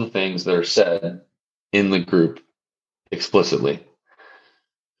all of the things that are said in the group explicitly.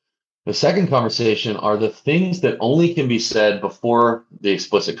 The second conversation are the things that only can be said before the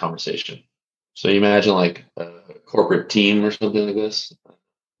explicit conversation. So you imagine a corporate team or something like this,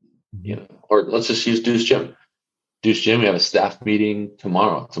 or let's just use Deuce Gym. Deuce Gym, we have a staff meeting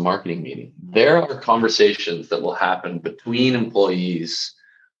tomorrow. It's a marketing meeting. There are conversations that will happen between employees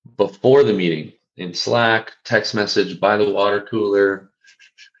before the meeting in Slack, text message, by the water cooler,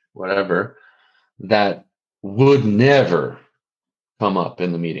 whatever, that would never come up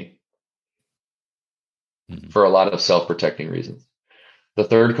in the meeting for a lot of self-protecting reasons. The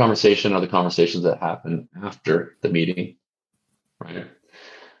third conversation are the conversations that happen after the meeting, right?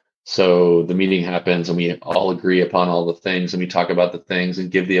 So the meeting happens and we all agree upon all the things and we talk about the things and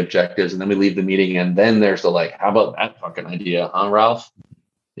give the objectives, and then we leave the meeting, and then there's the how about that fucking idea, huh, Ralph?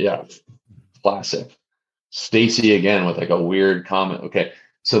 Yeah, classic. Stacy again with a weird comment. Okay,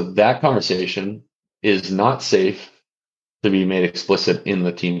 so that conversation is not safe to be made explicit in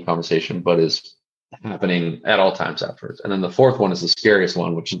the team conversation, but is happening at all times afterwards. And then the fourth one is the scariest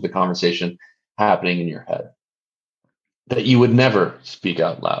one, which is the conversation happening in your head that you would never speak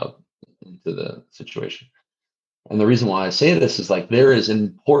out loud into the situation. And the reason why I say this is there is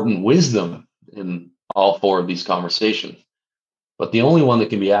important wisdom in all 4 of these conversations, but the only one that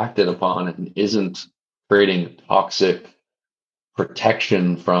can be acted upon and isn't creating toxic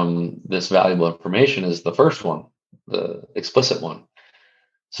protection from this valuable information is the first one, the explicit one.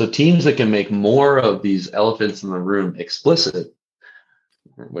 So teams that can make more of these elephants in the room explicit,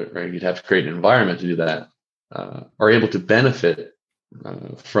 right? You'd have to create an environment to do that, are able to benefit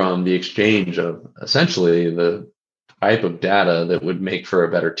from the exchange of essentially the type of data that would make for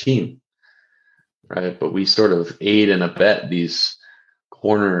a better team, right? But we sort of aid and abet these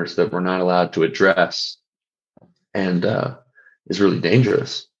corners that we're not allowed to address, and is really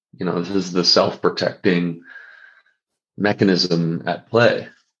dangerous. This is the self-protecting mechanism at play.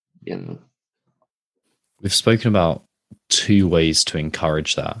 We've spoken about 2 ways to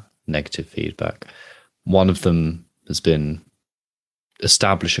encourage that negative feedback. One of them has been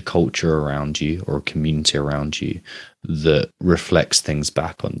establish a culture around you or a community around you that reflects things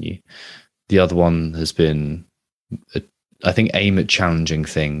back on you. The other one has been, I think, aim at challenging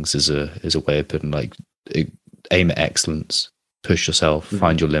things is a way of putting aim at excellence, push yourself,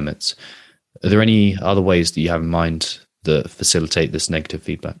 find your limits. Are there any other ways that you have in mind that facilitate this negative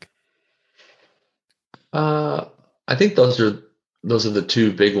feedback? I think those are the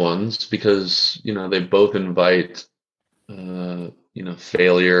two big ones, because they both invite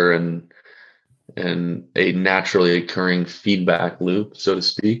failure and a naturally occurring feedback loop, so to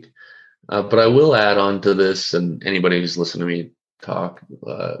speak. But I will add on to this, and anybody who's listened to me talk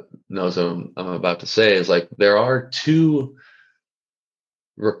knows what I'm about to say, is like there are two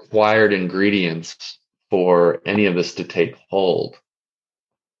required ingredients for any of this to take hold,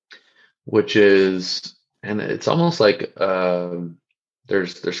 which is, and it's almost like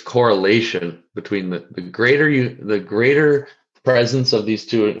there's correlation between the greater presence of these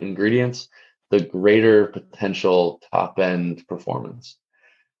two ingredients, the greater potential top end performance.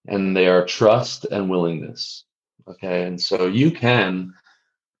 And they are trust and willingness. Okay. And so you can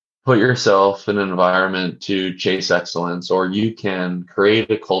put yourself in an environment to chase excellence, or you can create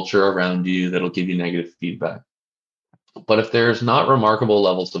a culture around you that'll give you negative feedback. But if there's not remarkable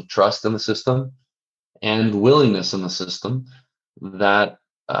levels of trust in the system and willingness in the system, that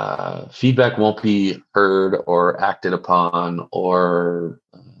feedback won't be heard or acted upon or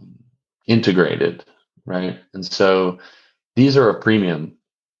integrated, right? And so these are a premium.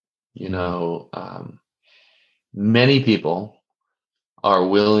 Many people are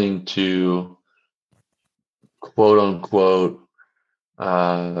willing to quote unquote,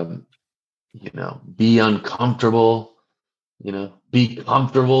 be uncomfortable, be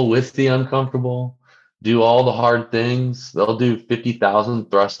comfortable with the uncomfortable, do all the hard things. They'll do 50,000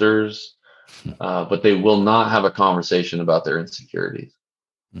 thrusters, but they will not have a conversation about their insecurities.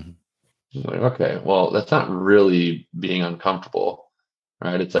 Like, okay, well, that's not really being uncomfortable,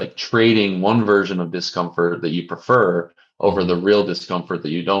 right? It's like trading one version of discomfort that you prefer over the real discomfort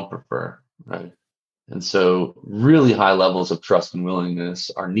that you don't prefer, right? And so really high levels of trust and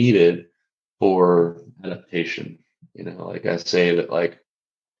willingness are needed for adaptation. Like I say that, like,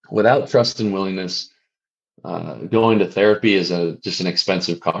 without trust and willingness, going to therapy is just an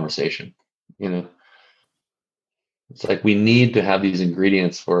expensive conversation. It's like we need to have these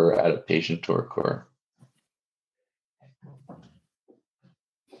ingredients for adaptation to occur.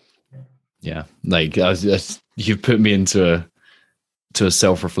 Yeah, like you've put me into a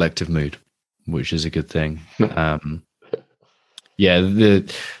self-reflective mood, which is a good thing. Yeah,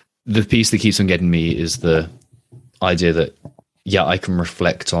 the piece that keeps on getting me is the idea that, yeah, I can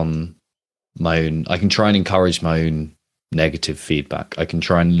reflect on my own. I can try and encourage my own negative feedback. I can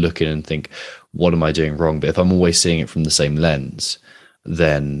try and look in and think, what am I doing wrong? But if I'm always seeing it from the same lens,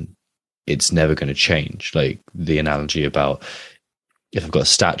 then it's never going to change. Like the analogy about, if I've got a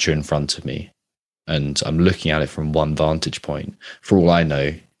statue in front of me and I'm looking at it from one vantage point, for all I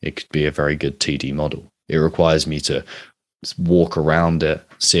know, it could be a very good 2D model. It requires me to walk around it,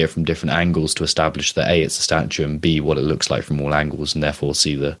 see it from different angles to establish that A, it's a statue, and B, what it looks like from all angles, and therefore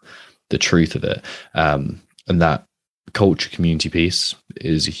see the truth of it. And that culture community piece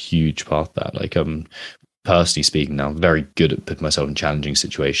is a huge part of that. Like, personally speaking, now I'm very good at putting myself in challenging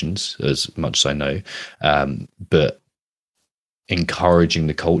situations as much as I know. But encouraging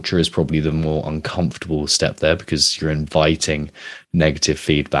the culture is probably the more uncomfortable step there, because you're inviting negative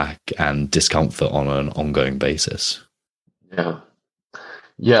feedback and discomfort on an ongoing basis. Yeah,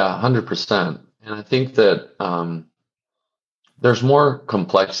 100%. And I think that there's more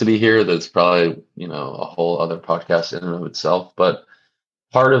complexity here that's probably, a whole other podcast in and of itself. But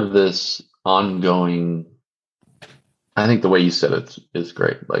part of this ongoing, I think the way you said it is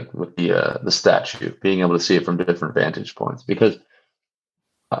great, like with the statue, being able to see it from different vantage points, because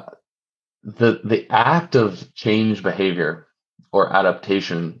the act of change behavior or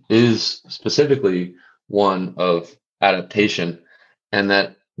adaptation is specifically one of adaptation, and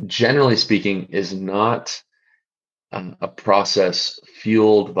that, generally speaking, is not a process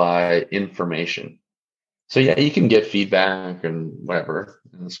fueled by information. So yeah, you can get feedback and whatever,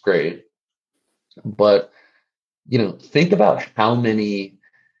 and it's great, but think about how many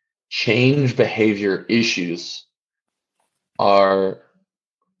change behavior issues are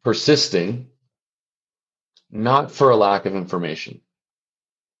persisting, not for a lack of information.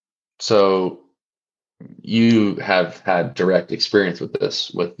 So you have had direct experience with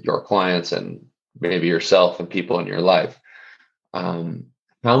this with your clients and maybe yourself and people in your life. How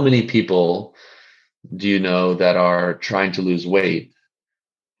many people do you know that are trying to lose weight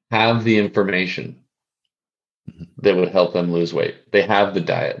have the information that would help them lose weight? They have the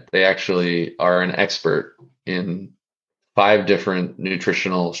diet. They actually are an expert in 5 different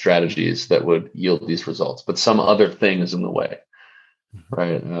nutritional strategies that would yield these results, but some other thing is in the way,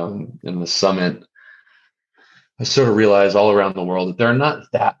 right? In the summit, I sort of realize all around the world that there are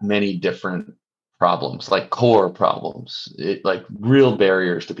not that many different problems, like core problems, like real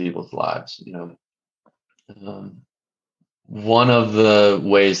barriers to people's lives. One of the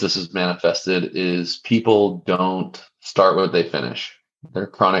ways this is manifested is people don't start what they finish. They're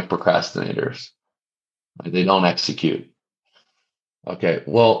chronic procrastinators. Like, they don't execute. Okay,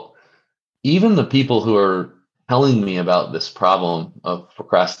 well, even the people who are telling me about this problem of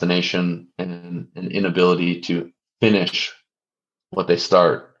procrastination and an inability to finish what they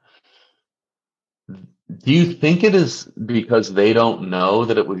start, do you think it is because they don't know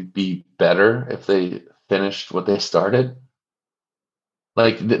that it would be better if they finished what they started?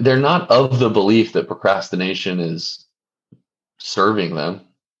 Like, they're not of the belief that procrastination is serving them,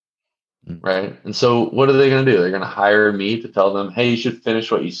 right? And so what are they going to do? They're going to hire me to tell them, hey, you should finish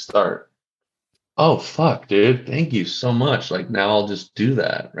what you start. Oh, fuck, dude. Thank you so much. Like, now I'll just do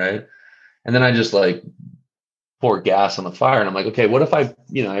that, right? And then I just like pour gas on the fire, and I'm like, okay, what if I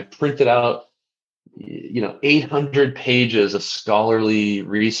printed out 800 pages of scholarly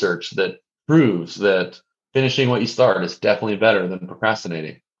research that proves that finishing what you start is definitely better than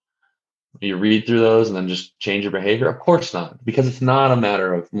procrastinating. You read through those and then just change your behavior? Of course not, because it's not a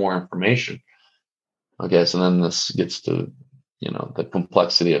matter of more information. Okay, so then this gets to the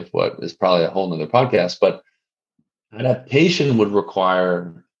complexity of what is probably a whole nother podcast, but adaptation would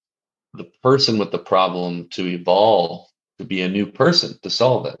require the person with the problem to evolve to be a new person to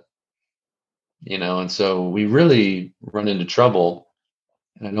solve it. And so we really run into trouble,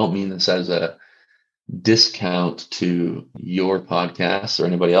 and I don't mean this as a discount to your podcast or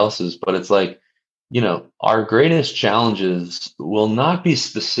anybody else's, but it's like, our greatest challenges will not be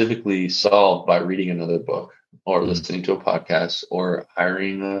specifically solved by reading another book or listening to a podcast or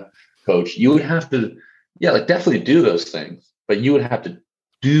hiring a coach. You would have to, definitely do those things, but you would have to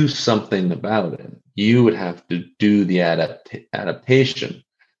do something about it. You would have to do the adaptation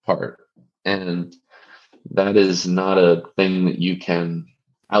part. And that is not a thing that you can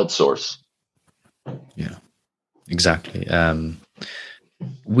outsource. Yeah, exactly.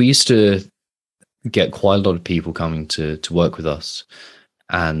 We used to get quite a lot of people coming to work with us,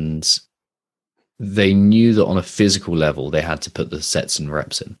 and they knew that on a physical level, they had to put the sets and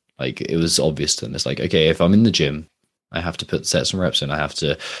reps in. Like, it was obvious to them. It's like, okay, if I'm in the gym, I have to put sets and reps in. I have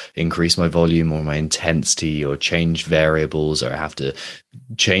to increase my volume or my intensity or change variables, or I have to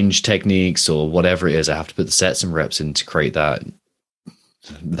change techniques or whatever it is. I have to put the sets and reps in to create that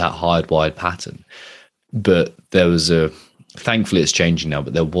hardwired pattern. But there was thankfully it's changing now,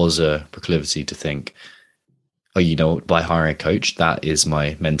 but there was a proclivity to think, oh, by hiring a coach, that is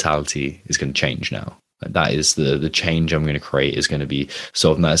my mentality is going to change now. That is the change I'm going to create is going to be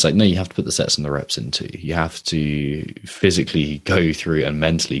solving that. It's like, no, you have to put the sets and the reps into. You have to physically go through and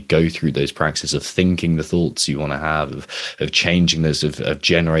mentally go through those practices of thinking the thoughts you want to have, of changing those, of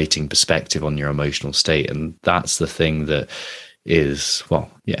generating perspective on your emotional state. And that's the thing that is,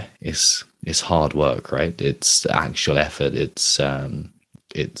 it's hard work, right? It's actual effort. It's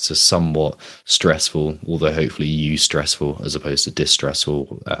a somewhat stressful, although hopefully stressful as opposed to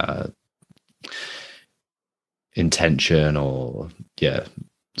distressful intention or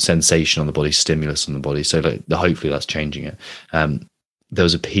sensation on the body, stimulus on the body. So hopefully that's changing it. There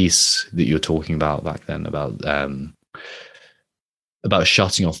was a piece that you were talking about back then about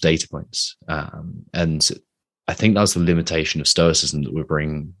shutting off data points, and I think that's the limitation of stoicism that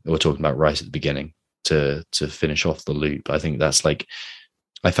we're talking about right at the beginning to finish off the loop. I think that's like,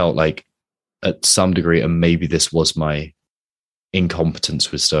 I felt like at some degree, and maybe this was my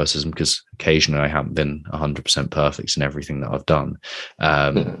incompetence with stoicism, because occasionally I haven't been 100% perfect in everything that I've done.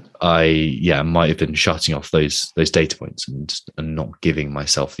 I might have been shutting off those data points and not giving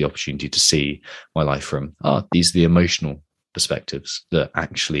myself the opportunity to see my life from these are the emotional perspectives that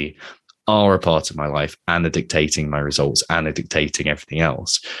actually are a part of my life and are dictating my results and are dictating everything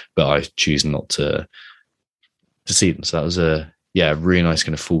else, but I choose not to see them. So that was a really nice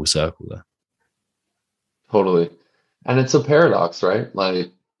kind of full circle there. Totally. And it's a paradox, right?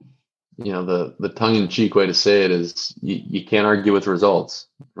 Like, the tongue-in-cheek way to say it is you can't argue with results,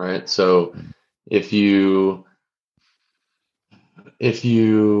 right? So if you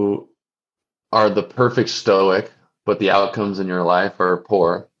are the perfect stoic, but the outcomes in your life are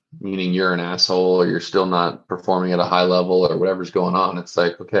poor, meaning you're an asshole or you're still not performing at a high level or whatever's going on, it's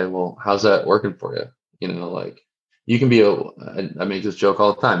like, okay, well, how's that working for you? You can be I make this joke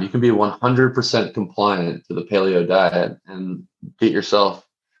all the time. You can be 100% compliant to the paleo diet and get yourself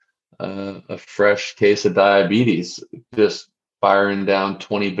a fresh case of diabetes, just firing down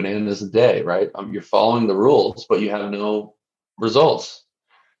 20 bananas a day, right? You're following the rules, but you have no results.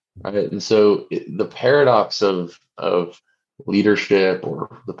 right? And so the paradox of leadership,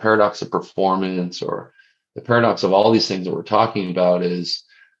 or the paradox of performance, or the paradox of all these things that we're talking about is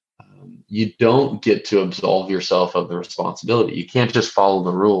you don't get to absolve yourself of the responsibility. You can't just follow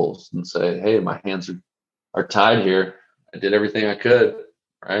the rules and say, hey, my hands are tied here. I did everything I could,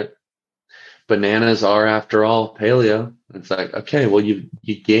 right? Bananas are, after all, paleo. It's like, okay, well, you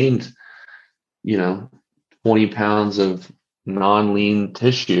gained, 20 pounds of non-lean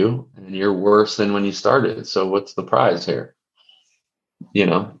tissue, and you're worse than when you started. So what's the prize here?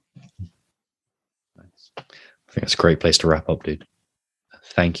 I think that's a great place to wrap up, dude.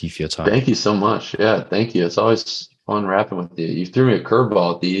 Thank you for your time. Thank you so much. Yeah, thank you. It's always fun rapping with you. You threw me a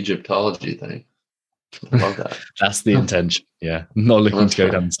curveball at the Egyptology thing. I love that. That's the intention. Yeah. Not looking to go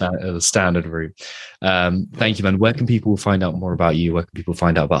down the standard route. Thank you, man. Where can people find out more about you? Where can people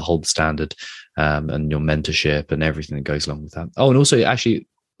find out about Hold the Standard and your mentorship and everything that goes along with that? Oh, and also, actually,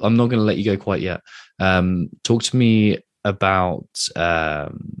 I'm not going to let you go quite yet. Talk to me about,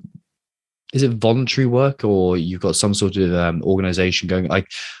 is it voluntary work, or you've got some sort of organization going? I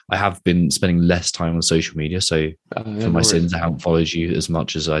have been spending less time on social media, so for my sins, I haven't followed you as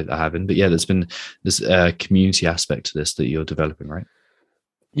much as I have been. But yeah, there's been this community aspect to this that you're developing, right?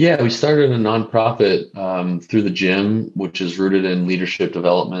 Yeah, we started a nonprofit through the gym, which is rooted in leadership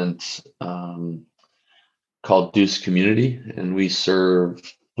development, called Deuce Community, and we serve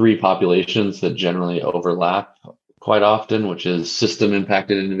 3 populations that generally overlap quite often, which is system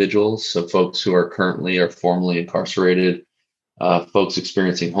impacted individuals. So folks who are currently or formerly incarcerated, folks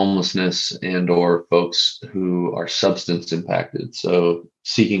experiencing homelessness, and or folks who are substance impacted. So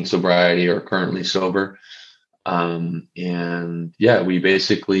seeking sobriety or currently sober. And yeah, we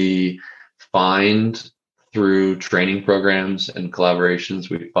basically find, through training programs and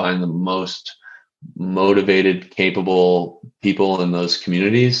collaborations, we find the most motivated, capable people in those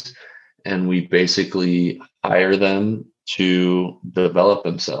communities. And we basically hire them to develop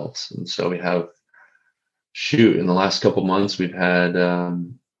themselves. And so we have, in the last couple months, we've had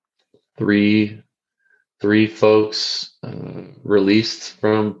three folks released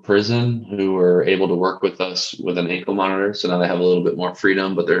from prison who were able to work with us with an ankle monitor. So now they have a little bit more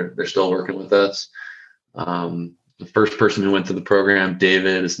freedom, but they're still working with us. The first person who went through the program,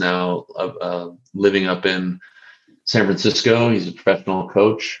 David, is now living up in San Francisco. He's a professional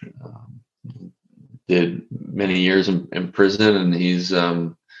coach. Did many years in prison, and he's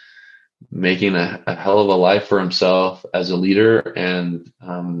making a hell of a life for himself as a leader, and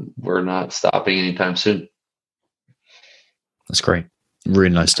we're not stopping anytime soon. That's great. Really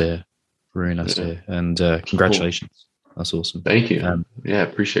nice to hear. Really nice to hear. And congratulations. Cool. That's awesome. Thank you. Yeah,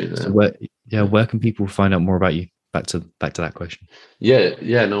 appreciate that. So where can people find out more about you? Back to that question.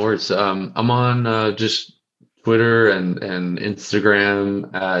 Yeah, no worries. I'm on just Twitter and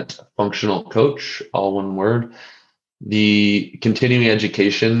Instagram at Functional Coach, all one word. The continuing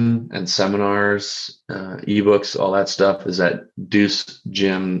education and seminars, ebooks, all that stuff is at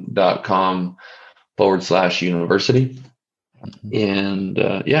deucegym.com/university. And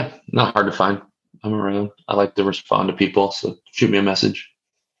yeah, not hard to find. I'm around. I like to respond to people, so shoot me a message.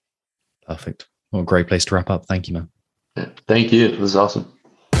 Perfect. Well, great place to wrap up. Thank you, man. Yeah, thank you. This is awesome.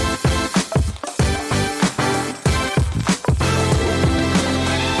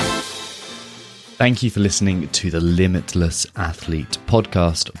 Thank you for listening to the Limitless Athlete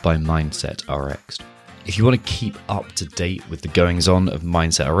podcast by Mindset RX. If you want to keep up to date with the goings on of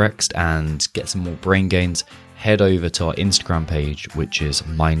Mindset RX and get some more brain gains, head over to our Instagram page, which is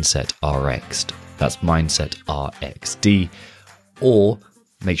Mindset RX. That's Mindset RXD. Or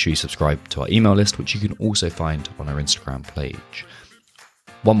make sure you subscribe to our email list, which you can also find on our Instagram page.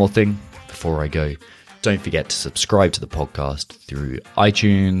 One more thing before I go. Don't forget to subscribe to the podcast through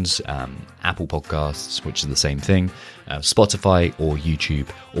iTunes, Apple Podcasts, which is the same thing, Spotify or YouTube,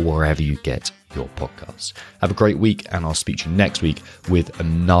 or wherever you get your podcasts. Have a great week, and I'll speak to you next week with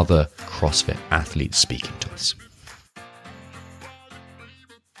another CrossFit athlete speaking to us.